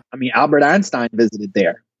 Yeah. I mean, Albert Einstein visited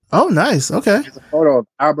there. Oh, nice. Okay. There's a photo of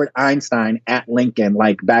Albert Einstein at Lincoln,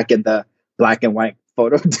 like back in the black and white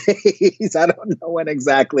photo days. I don't know when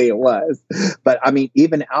exactly it was, but I mean,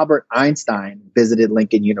 even Albert Einstein visited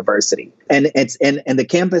Lincoln University, and and the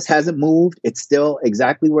campus hasn't moved. It's still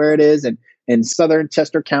exactly where it is in southern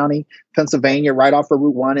Chester County, Pennsylvania, right off of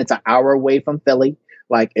Route 1. It's an hour away from Philly.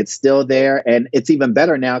 Like, it's still there, and it's even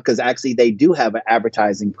better now because actually they do have an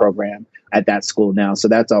advertising program at that school now. So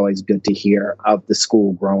that's always good to hear of the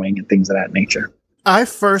school growing and things of that nature. I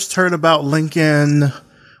first heard about Lincoln.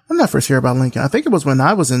 When did I first hear about Lincoln? I think it was when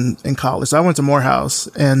I was in college. So I went to Morehouse,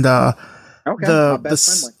 and oh,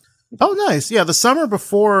 nice. Yeah. The summer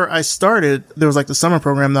before I started, there was like the summer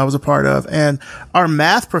program that I was a part of, and our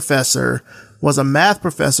math professor was a math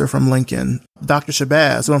professor from Lincoln, Dr.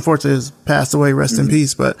 Shabazz, who unfortunately has passed away, rest in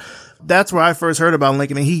peace. But that's where I first heard about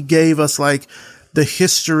Lincoln, and he gave us like the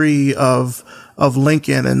history of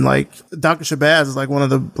Lincoln, and like Dr. Shabazz is like one of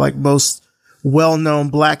the like most well-known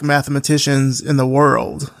black mathematicians in the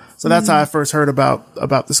world. So that's how I first heard about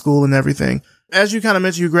the school and everything. As you kind of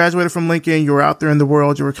mentioned, you graduated from Lincoln. You were out there in the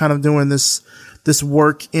world. You were kind of doing this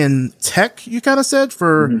work in tech, you kind of said,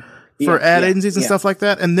 for ad agencies and stuff like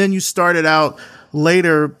that. And then you started out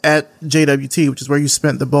later at JWT, which is where you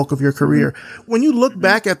spent the bulk of your career. When you look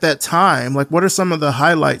back at that time, like, what are some of the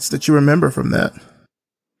highlights that you remember from that?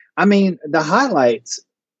 I mean, the highlights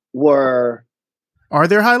were... Are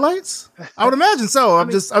there highlights? I would imagine so. I'm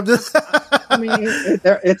just. I mean,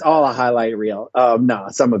 it's all a highlight reel. No,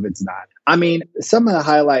 some of it's not. I mean, some of the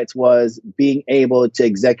highlights was being able to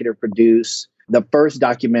executive produce. The first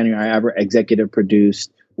documentary I ever executive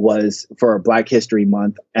produced was for Black History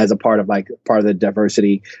Month as a part of the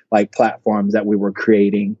diversity like platforms that we were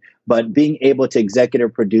creating. But being able to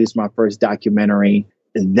executive produce my first documentary,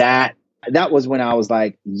 that was when I was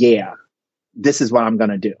like, yeah, this is what I'm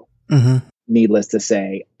going to do. Mm-hmm. Needless to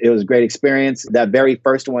say, it was a great experience. That very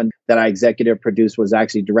first one that I executive produced was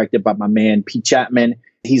actually directed by my man, Pete Chapman.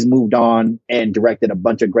 He's moved on and directed a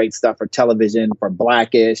bunch of great stuff for television, for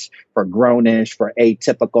Blackish, for Grownish, for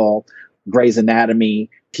Atypical, Grey's Anatomy.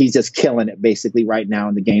 He's just killing it basically right now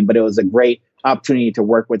in the game. But it was a great opportunity to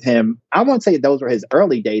work with him. I won't say those were his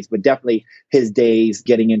early days, but definitely his days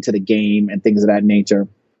getting into the game and things of that nature.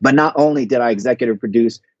 But not only did I executive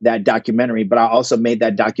produce that documentary, but I also made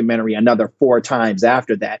that documentary another 4 times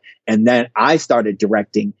after that. And then I started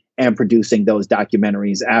directing and producing those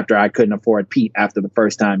documentaries after I couldn't afford Pete after the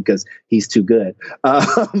first time because he's too good.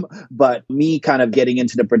 But me kind of getting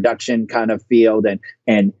into the production kind of field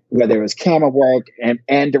and whether it was camera work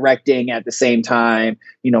and directing at the same time,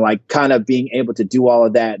 like kind of being able to do all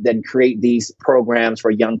of that, then create these programs for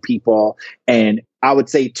young people. And I would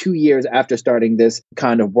say 2 years after starting this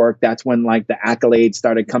kind of work, that's when like the accolades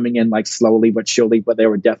started coming in, like slowly but surely, but they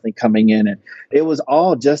were definitely coming in. And it was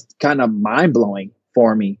all just kind of mind blowing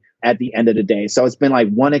for me at the end of the day. So it's been like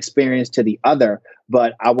one experience to the other.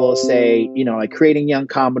 But I will say, like creating Young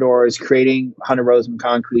Commodores, creating 100 Roseman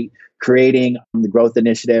Concrete, creating the Growth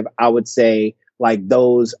Initiative, I would say like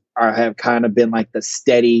those have kind of been like the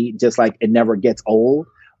steady, just like it never gets old,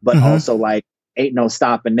 but also like ain't no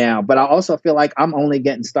stopping now. But I also feel like I'm only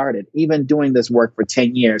getting started. Even doing this work for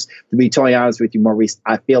 10 years, to be totally honest with you, Maurice,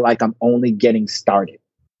 I feel like I'm only getting started.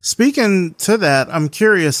 Speaking to that, I'm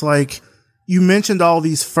curious, like you mentioned all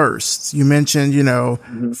these firsts. You mentioned,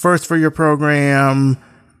 first for your program,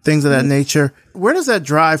 things of that nature. Where does that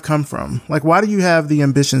drive come from? Like, why do you have the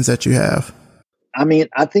ambitions that you have? I mean,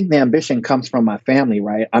 I think the ambition comes from my family,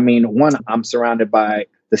 right? I mean, one, I'm surrounded by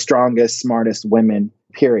the strongest, smartest women,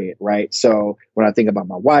 period, right? So when I think about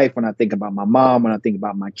my wife, when I think about my mom, when I think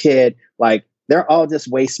about my kid, like they're all just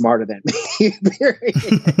way smarter than me,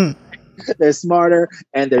 period. They're smarter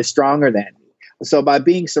and they're stronger than me. So by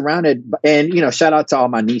being surrounded, and, shout out to all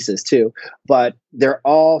my nieces too, but they're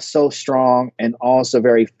all so strong and also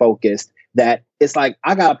very focused that it's like,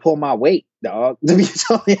 I got to pull my weight, dog. To be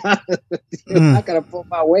totally honest with you, I got to pull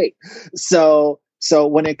my weight. So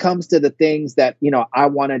when it comes to the things that, I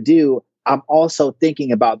want to do, I'm also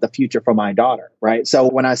thinking about the future for my daughter, right? So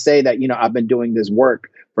when I say that, I've been doing this work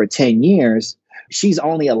for 10 years, she's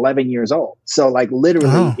only 11 years old. So like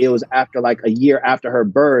literally it was after like a year after her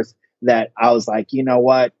birth that I was like, you know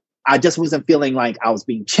what? I just wasn't feeling like I was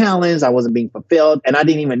being challenged. I wasn't being fulfilled. And I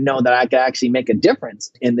didn't even know that I could actually make a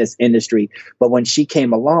difference in this industry. But when she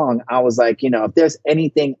came along, I was like, if there's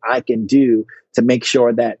anything I can do to make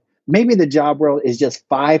sure that maybe the job world is just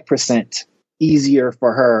 5% easier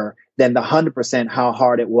for her than the 100% how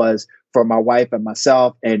hard it was for my wife and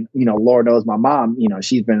myself. And, Lord knows my mom,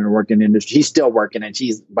 she's been in the working industry. She's still working and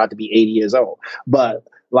she's about to be 80 years old. But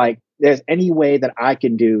like, there's any way that I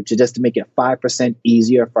can do to make it 5%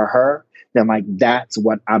 easier for her, then like, that's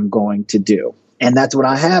what I'm going to do. And that's what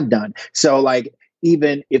I have done. So like,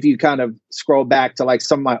 even if you kind of scroll back to like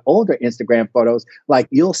some of my older Instagram photos, like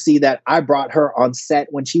you'll see that I brought her on set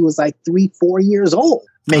when she was like 3-4 years old,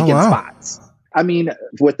 making spots. I mean,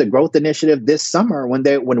 with the growth initiative this summer, when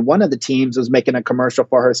one of the teams was making a commercial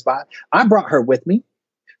for her spot, I brought her with me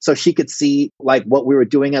so she could see like what we were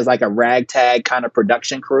doing as like a ragtag kind of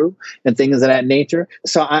production crew and things of that nature.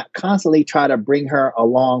 So I constantly try to bring her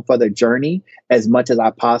along for the journey as much as I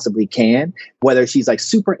possibly can, whether she's like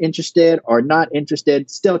super interested or not interested,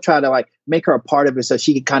 still try to like make her a part of it so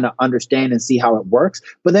she can kind of understand and see how it works.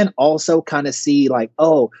 But then also kind of see like,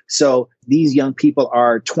 oh, so these young people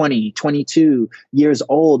are 20, 22 years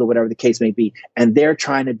old or whatever the case may be, and they're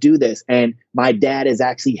trying to do this. And my dad is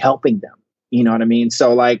actually helping them. You know what I mean?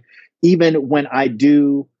 So like, even when I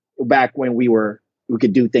do, back when we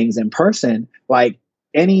could do things in person, like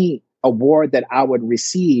any award that I would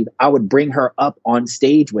receive, I would bring her up on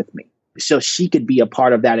stage with me so she could be a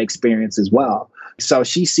part of that experience as well. So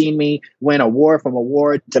she's seen me win award from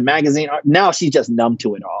award to magazine. Now she's just numb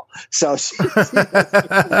to it all. So she's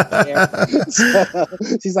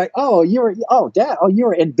like, Dad, you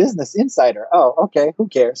were in Business Insider. Oh, okay. Who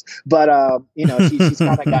cares? But, she's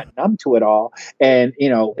kind of got numb to it all. And,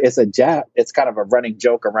 it's kind of a running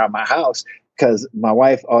joke around my house because my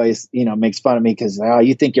wife always, makes fun of me because,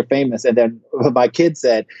 you think you're famous. And then my kid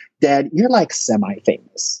said, Dad, you're like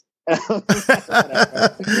semi-famous. That's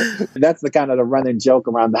the kind of the running joke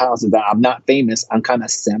around the house is that I'm not famous. I'm kind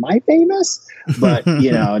of semi-famous, but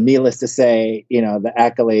needless to say, the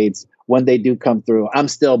accolades, when they do come through, I'm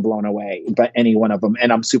still blown away by any one of them.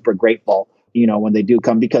 And I'm super grateful, when they do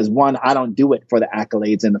come, because one, I don't do it for the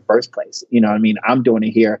accolades in the first place. You know what I mean? I'm doing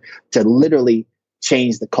it here to literally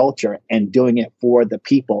change the culture and doing it for the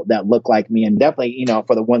people that look like me. And definitely,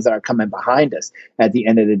 for the ones that are coming behind us at the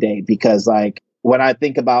end of the day, because like, when I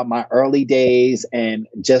think about my early days and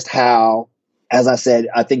just how, as I said,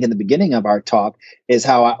 I think in the beginning of our talk, is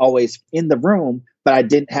how I always in the room, but I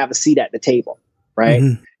didn't have a seat at the table, right?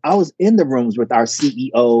 Mm-hmm. I was in the rooms with our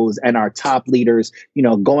CEOs and our top leaders,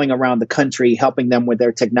 going around the country, helping them with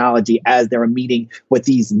their technology as they were meeting with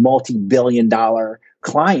these multi-billion-dollar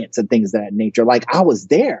clients and things of that nature. Like I was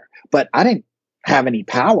there, but I didn't have any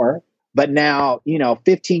power. But now,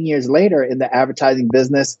 15 years later in the advertising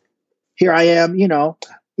business, here I am, doing a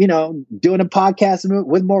podcast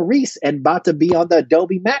with Maurice and about to be on the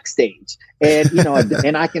Adobe Mac stage. And,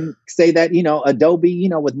 and I can say that, Adobe,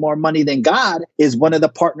 with more money than God is one of the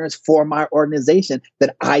partners for my organization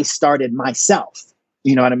that I started myself.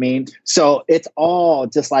 You know what I mean? So it's all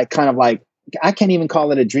just like, kind of like, I can't even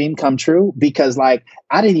call it a dream come true because like,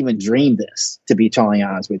 I didn't even dream this, to be totally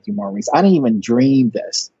honest with you, Maurice. I didn't even dream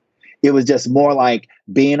this. It was just more like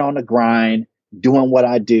being on the grind, doing what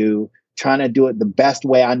I do, trying to do it the best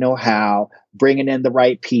way I know how, bringing in the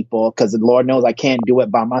right people, because the Lord knows I can't do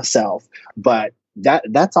it by myself. But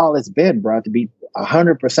that's all it's been, bro, to be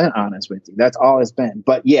 100% honest with you. That's all it's been.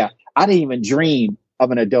 But yeah, I didn't even dream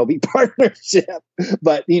of an Adobe partnership.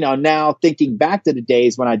 But, now thinking back to the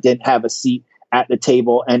days when I didn't have a seat at the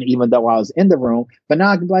table, and even though I was in the room, but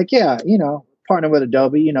now I can be like, yeah, partner with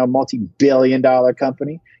Adobe, multi-billion-dollar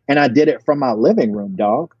company. And I did it from my living room,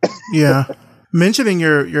 dog. Yeah. Mentioning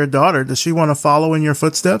your daughter, does she want to follow in your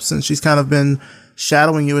footsteps? And she's kind of been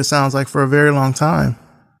shadowing you, it sounds like, for a very long time.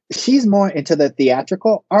 She's more into the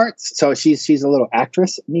theatrical arts. So she's a little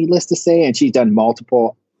actress, needless to say. And she's done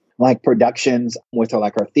multiple like productions with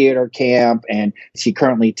her theater camp. And she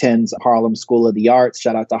currently attends Harlem School of the Arts.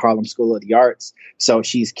 Shout out to Harlem School of the Arts. So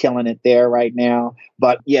she's killing it there right now.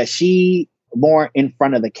 But yeah, she more in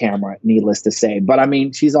front of the camera, needless to say. But I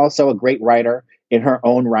mean, she's also a great writer in her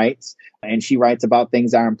own rights. And she writes about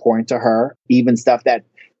things that are important to her, even stuff that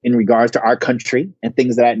in regards to our country and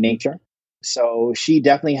things of that nature. So she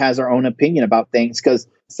definitely has her own opinion about things because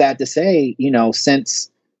sad to say,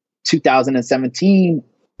 since 2017,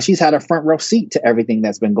 she's had a front row seat to everything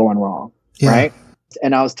that's been going wrong. Yeah. Right.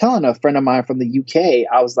 And I was telling a friend of mine from the UK,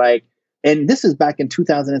 I was like, and this is back in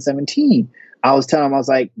 2017. I was telling him, I was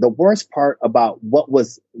like, the worst part about what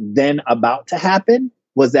was then about to happen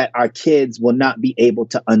was that our kids will not be able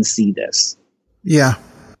to unsee this. Yeah.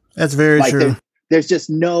 That's very true. There's just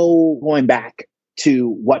no going back to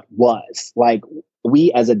what was. Like,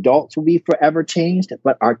 we as adults will be forever changed,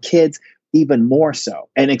 but our kids even more so.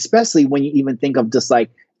 And especially when you even think of just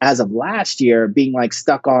like, as of last year, being like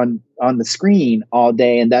stuck on the screen all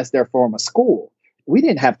day, and that's their form of school. We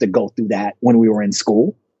didn't have to go through that when we were in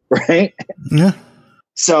school, right? Yeah.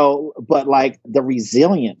 So, but like the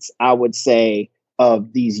resilience, I would say,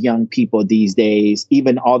 of these young people these days,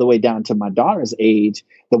 even all the way down to my daughter's age,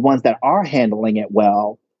 the ones that are handling it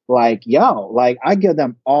well, like, I give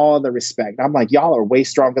them all the respect. I'm like, y'all are way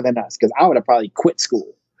stronger than us, because I would have probably quit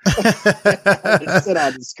school. Sit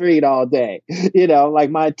on the screen all day. Like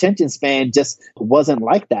my attention span just wasn't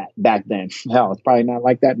like that back then. Hell, it's probably not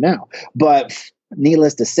like that now. But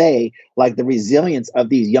needless to say, like the resilience of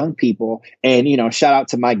these young people, and, shout out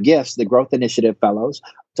to my gifts, the Growth Initiative Fellows,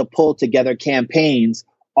 to pull together campaigns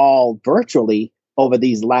all virtually over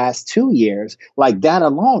these last 2 years. Like that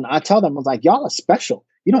alone, I tell them, I was like, y'all are special.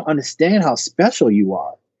 You don't understand how special you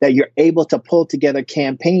are, that you're able to pull together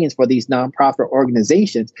campaigns for these nonprofit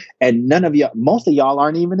organizations. And most of y'all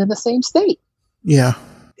aren't even in the same state. Yeah.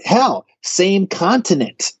 Hell, same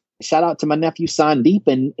continent. Shout out to my nephew Sandeep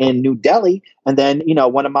in New Delhi. And then,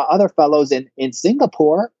 one of my other fellows in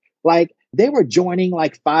Singapore, like they were joining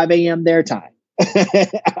like 5 a.m. their time,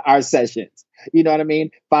 our sessions. You know what I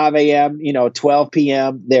mean? 5 a.m., 12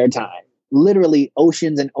 p.m. their time, literally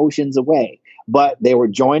oceans and oceans away. But they were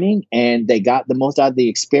joining and they got the most out of the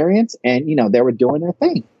experience, and, they were doing their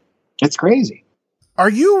thing. It's crazy.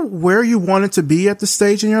 Are you where you wanted to be at this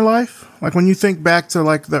stage in your life? Like when you think back to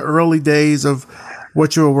like the early days of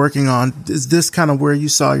what you were working on, is this kind of where you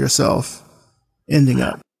saw yourself ending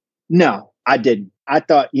up? No, I didn't. I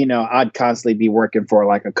thought, I'd constantly be working for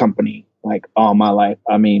like a company like all my life.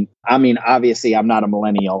 I mean, obviously I'm not a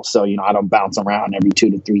millennial, so, I don't bounce around every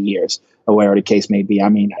 2 to 3 years or whatever the case may be. I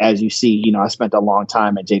mean, as you see, I spent a long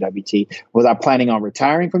time at JWT. Was I planning on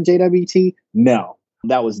retiring from JWT? No,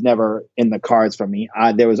 that was never in the cards for me.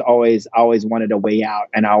 I always wanted a way out,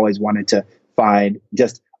 and I always wanted to find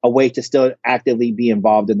just a way to still actively be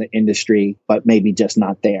involved in the industry, but maybe just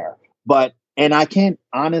not there. And I can't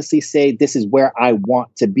honestly say this is where I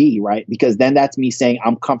want to be, right? Because then that's me saying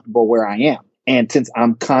I'm comfortable where I am. And since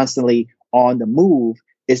I'm constantly on the move,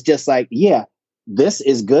 it's just like, yeah, this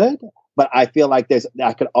is good, but I feel like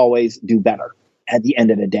I could always do better at the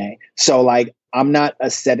end of the day. So like, I'm not a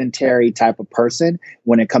sedentary type of person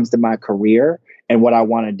when it comes to my career and what I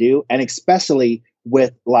want to do. And especially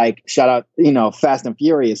with like, shout out, Fast and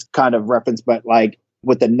Furious kind of reference, but like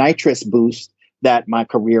with the nitrous boost that my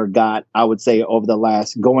career got, I would say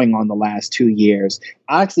going on the last 2 years.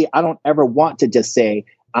 Actually, I don't ever want to just say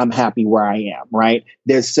I'm happy where I am, right?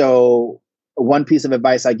 One piece of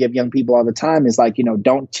advice I give young people all the time is like,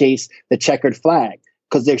 don't chase the checkered flag,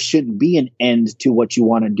 because there shouldn't be an end to what you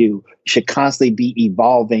want to do. You should constantly be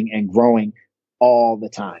evolving and growing all the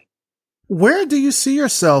time. Where do you see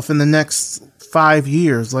yourself in the next 5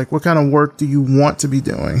 years? Like, what kind of work do you want to be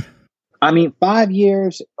doing? 5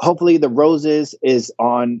 years, hopefully the Roses is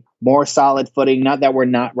on more solid footing. Not that we're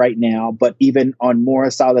not right now, but even on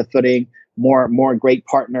more solid footing, more great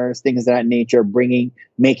partners, things of that nature,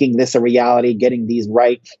 making this a reality, getting these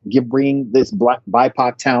right, bringing this Black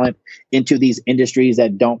BIPOC talent into these industries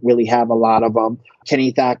that don't really have a lot of them.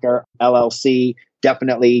 Keni Thacker, LLC,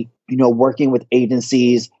 definitely, working with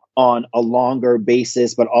agencies on a longer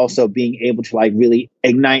basis, but also being able to like really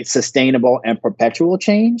ignite sustainable and perpetual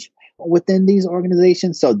change within these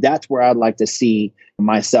organizations. So that's where I'd like to see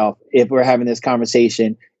myself. If we're having this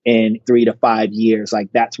conversation in 3 to 5 years, like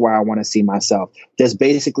that's where I want to see myself. There's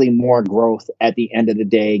basically more growth at the end of the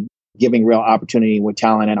day, giving real opportunity with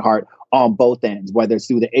talent and heart on both ends, whether it's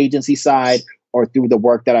through the agency side or through the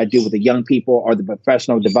work that I do with the young people or the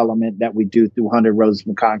professional development that we do through 100 Roses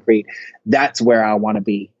from Concrete. That's where I want to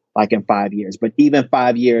be like in 5 years. But even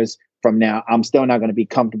 5 years from now, I'm still not going to be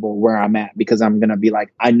comfortable where I'm at, because I'm going to be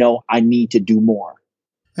like, I know I need to do more.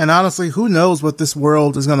 And honestly, who knows what this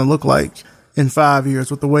world is going to look like in 5 years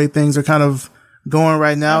with the way things are kind of going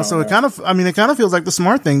right now. So it kind of feels like the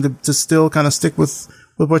smart thing to still kind of stick with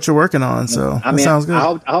what you're working on. So that sounds good.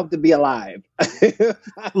 I hope to be alive.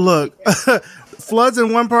 Look, floods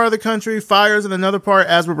in one part of the country, fires in another part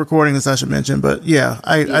as we're recording this, I should mention. But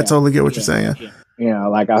I totally get what you're saying.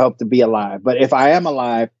 Like I hope to be alive. But if I am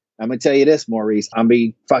alive, I'm going to tell you this, Maurice, I'm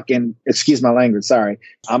be fucking, excuse my language, sorry.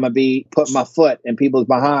 I'm going to be putting my foot in people's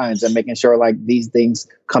behinds and making sure like these things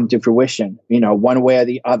come to fruition, one way or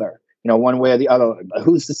the other,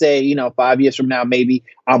 Who's to say, 5 years from now, maybe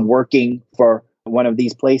I'm working for one of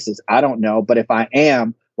these places. I don't know. But if I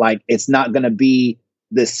am, like, it's not going to be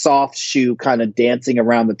this soft shoe kind of dancing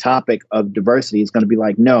around the topic of diversity. It's going to be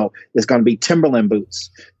like, no, it's going to be Timberland boots.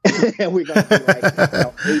 And we're going to be like,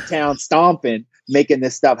 A-Town stomping, making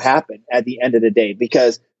this stuff happen at the end of the day,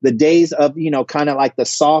 because the days of, kind of like the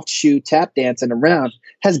soft shoe tap dancing around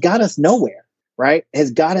has got us nowhere, right?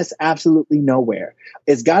 Has got us absolutely nowhere.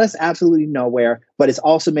 It's got us absolutely nowhere, but it's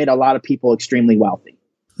also made a lot of people extremely wealthy.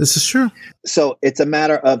 This is true. So it's a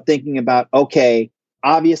matter of thinking about, okay,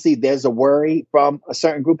 obviously there's a worry from a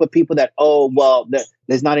certain group of people that,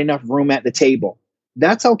 there's not enough room at the table.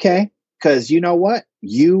 That's okay. Because you know what?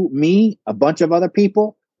 You, me, a bunch of other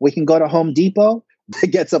people, we can go to Home Depot,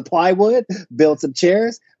 get some plywood, build some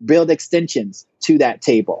chairs, build extensions to that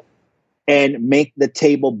table and make the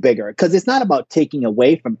table bigger. Because it's not about taking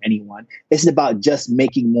away from anyone. It's about just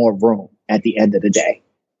making more room at the end of the day.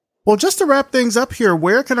 Well, just to wrap things up here,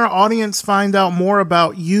 where can our audience find out more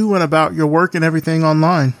about you and about your work and everything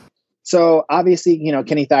online? So obviously,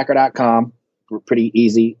 KennyThacker.com, pretty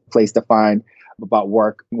easy place to find about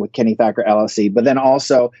work with Keni Thacker LLC. But then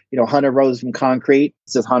also, Hunter Rose from Concrete.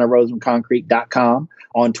 It says HunterRoseFromConcrete.com.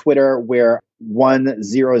 On Twitter, we're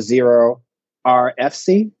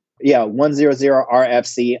 100RFC. Yeah,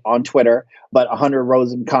 100RFC on Twitter, but 100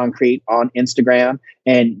 Rose and Concrete on Instagram.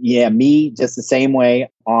 And me just the same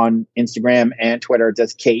way on Instagram and Twitter,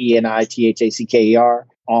 just KenitHacker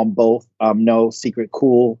on both. No secret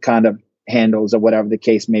cool kind of handles or whatever the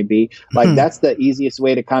case may be. Like that's the easiest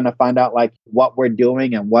way to kind of find out like what we're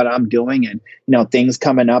doing and what I'm doing and, things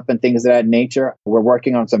coming up and things of that nature. We're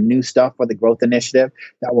working on some new stuff for the Growth Initiative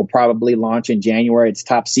that will probably launch in January. It's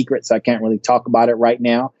top secret, so I can't really talk about it right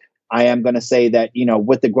now. I am going to say that,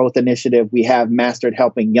 with the Growth Initiative, we have mastered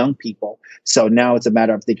helping young people. So now it's a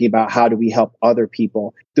matter of thinking about how do we help other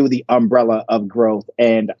people through the umbrella of growth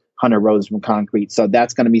and Hunter Rose from Concrete. So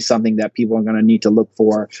that's going to be something that people are going to need to look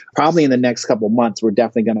for probably in the next couple of months. We're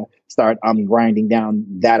definitely going to start grinding down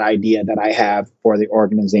that idea that I have for the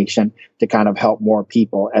organization to kind of help more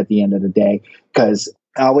people at the end of the day. Because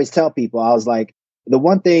I always tell people, I was like, the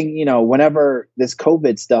one thing, whenever this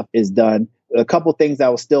COVID stuff is done, a couple things that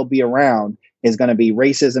will still be around is going to be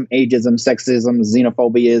racism, ageism, sexism,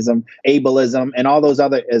 xenophobiaism, ableism, and all those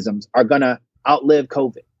other isms are going to outlive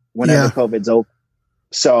COVID whenever COVID's over.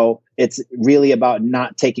 So it's really about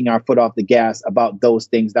not taking our foot off the gas about those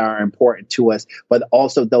things that are important to us, but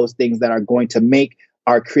also those things that are going to make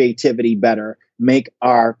our creativity better, make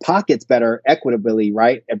our pockets better equitably,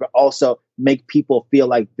 right? But also make people feel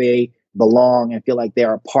like they belong and feel like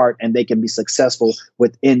they're a part and they can be successful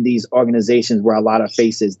within these organizations where a lot of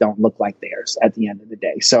faces don't look like theirs at the end of the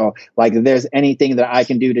day. So like if there's anything that I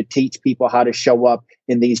can do to teach people how to show up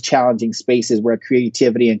in these challenging spaces where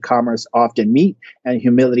creativity and commerce often meet and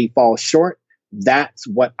humility falls short, that's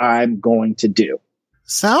what I'm going to do.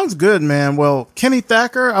 Sounds good, man. Well, Keni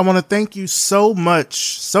Thacker, I want to thank you so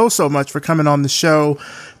much for coming on the show.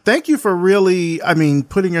 Thank you for really,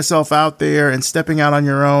 putting yourself out there and stepping out on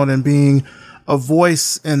your own and being a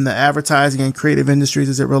voice in the advertising and creative industries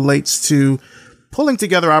as it relates to pulling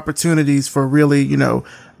together opportunities for really,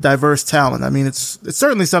 diverse talent. It's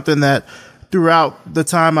certainly something that throughout the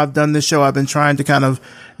time I've done this show, I've been trying to kind of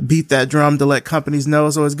beat that drum to let companies know.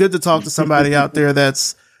 So it's good to talk to somebody out there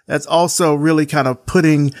that's also really kind of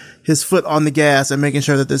putting his foot on the gas and making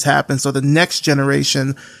sure that this happens so the next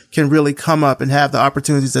generation can really come up and have the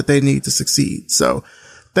opportunities that they need to succeed. So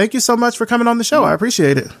thank you so much for coming on the show. I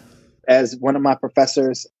appreciate it. As one of my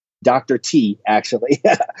professors, Dr. T, actually,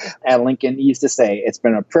 at Lincoln used to say, it's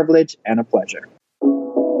been a privilege and a pleasure.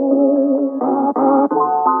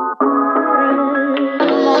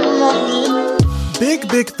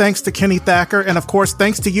 Big thanks to Keni Thacker. And of course,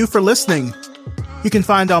 thanks to you for listening. You can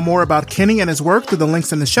find out more about Keni and his work through the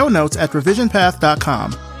links in the show notes at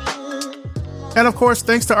revisionpath.com. And of course,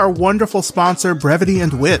 thanks to our wonderful sponsor, Brevity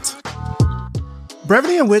and Wit.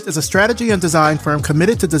 Brevity and Wit is a strategy and design firm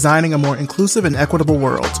committed to designing a more inclusive and equitable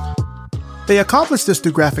world. They accomplish this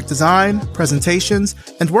through graphic design, presentations,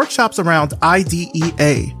 and workshops around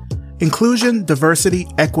IDEA, inclusion, diversity,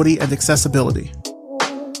 equity, and accessibility.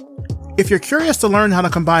 If you're curious to learn how to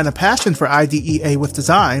combine a passion for IDEA with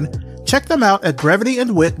design, check them out at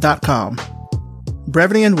brevityandwit.com.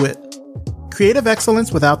 Brevity and Wit. Creative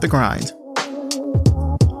excellence without the grind.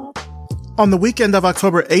 On the weekend of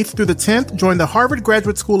October 8th through the 10th, join the Harvard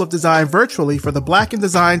Graduate School of Design virtually for the Black in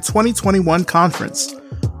Design 2021 conference.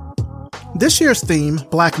 This year's theme,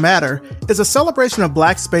 Black Matter, is a celebration of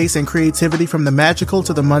Black space and creativity from the magical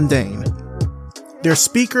to the mundane. Their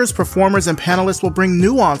speakers, performers, and panelists will bring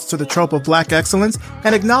nuance to the trope of Black excellence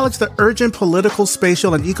and acknowledge the urgent political,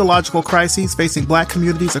 spatial, and ecological crises facing Black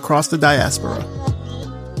communities across the diaspora.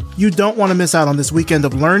 You don't want to miss out on this weekend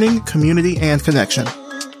of learning, community, and connection.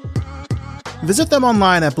 Visit them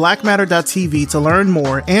online at blackmatter.tv to learn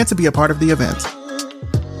more and to be a part of the event.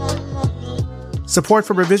 Support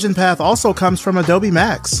for Revision Path also comes from Adobe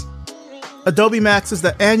Max. Adobe Max is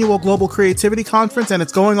the annual Global Creativity Conference, and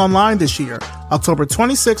it's going online this year, October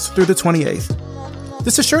 26th through the 28th.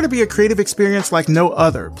 This is sure to be a creative experience like no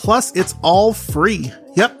other. Plus, it's all free.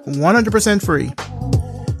 Yep, 100% free.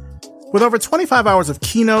 With over 25 hours of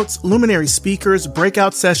keynotes, luminary speakers,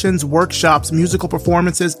 breakout sessions, workshops, musical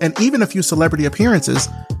performances, and even a few celebrity appearances,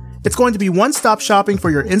 it's going to be one-stop shopping for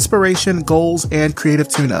your inspiration, goals, and creative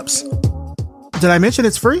tune-ups. Did I mention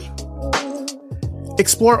it's free?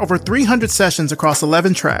 Explore over 300 sessions across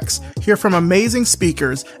 11 tracks, hear from amazing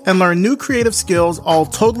speakers, and learn new creative skills, all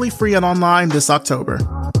totally free and online this October.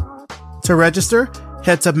 To register,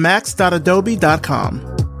 head to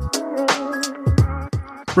max.adobe.com.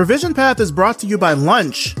 Revision Path is brought to you by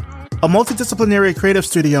Lunch, a multidisciplinary creative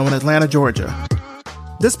studio in Atlanta, Georgia.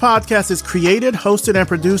 This podcast is created, hosted, and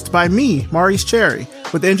produced by me, Maurice Cherry,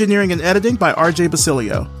 with engineering and editing by RJ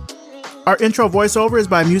Basilio. Our intro voiceover is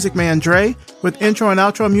by Music Man Dre, with intro and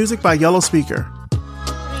outro music by Yellow Speaker.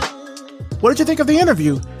 What did you think of the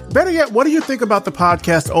interview? Better yet, what do you think about the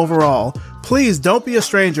podcast overall? Please don't be a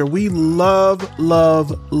stranger. We love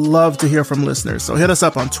to hear from listeners. So hit us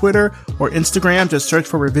up on Twitter or Instagram. Just search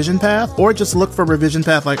for Revision Path, or just look for Revision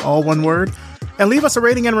Path, like all one word, and leave us a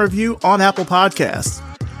rating and review on Apple Podcasts.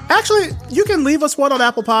 Actually, you can leave us one on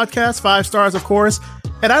Apple Podcasts, 5 stars, of course.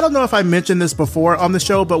 And I don't know if I mentioned this before on the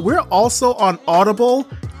show, but we're also on Audible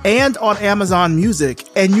and on Amazon Music,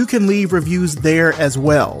 and you can leave reviews there as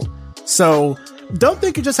well. So don't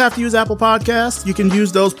think you just have to use Apple Podcasts. You can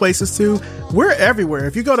use those places too. We're everywhere.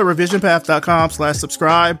 If you go to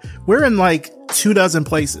revisionpath.com/subscribe, we're in like 24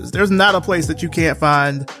 places. There's not a place that you can't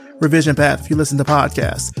find Revision Path if you listen to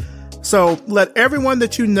podcasts. So let everyone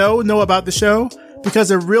that you know about the show,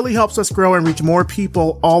 because it really helps us grow and reach more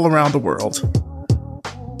people all around the world.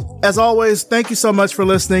 As always, thank you so much for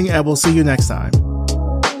listening, and we'll see you next time.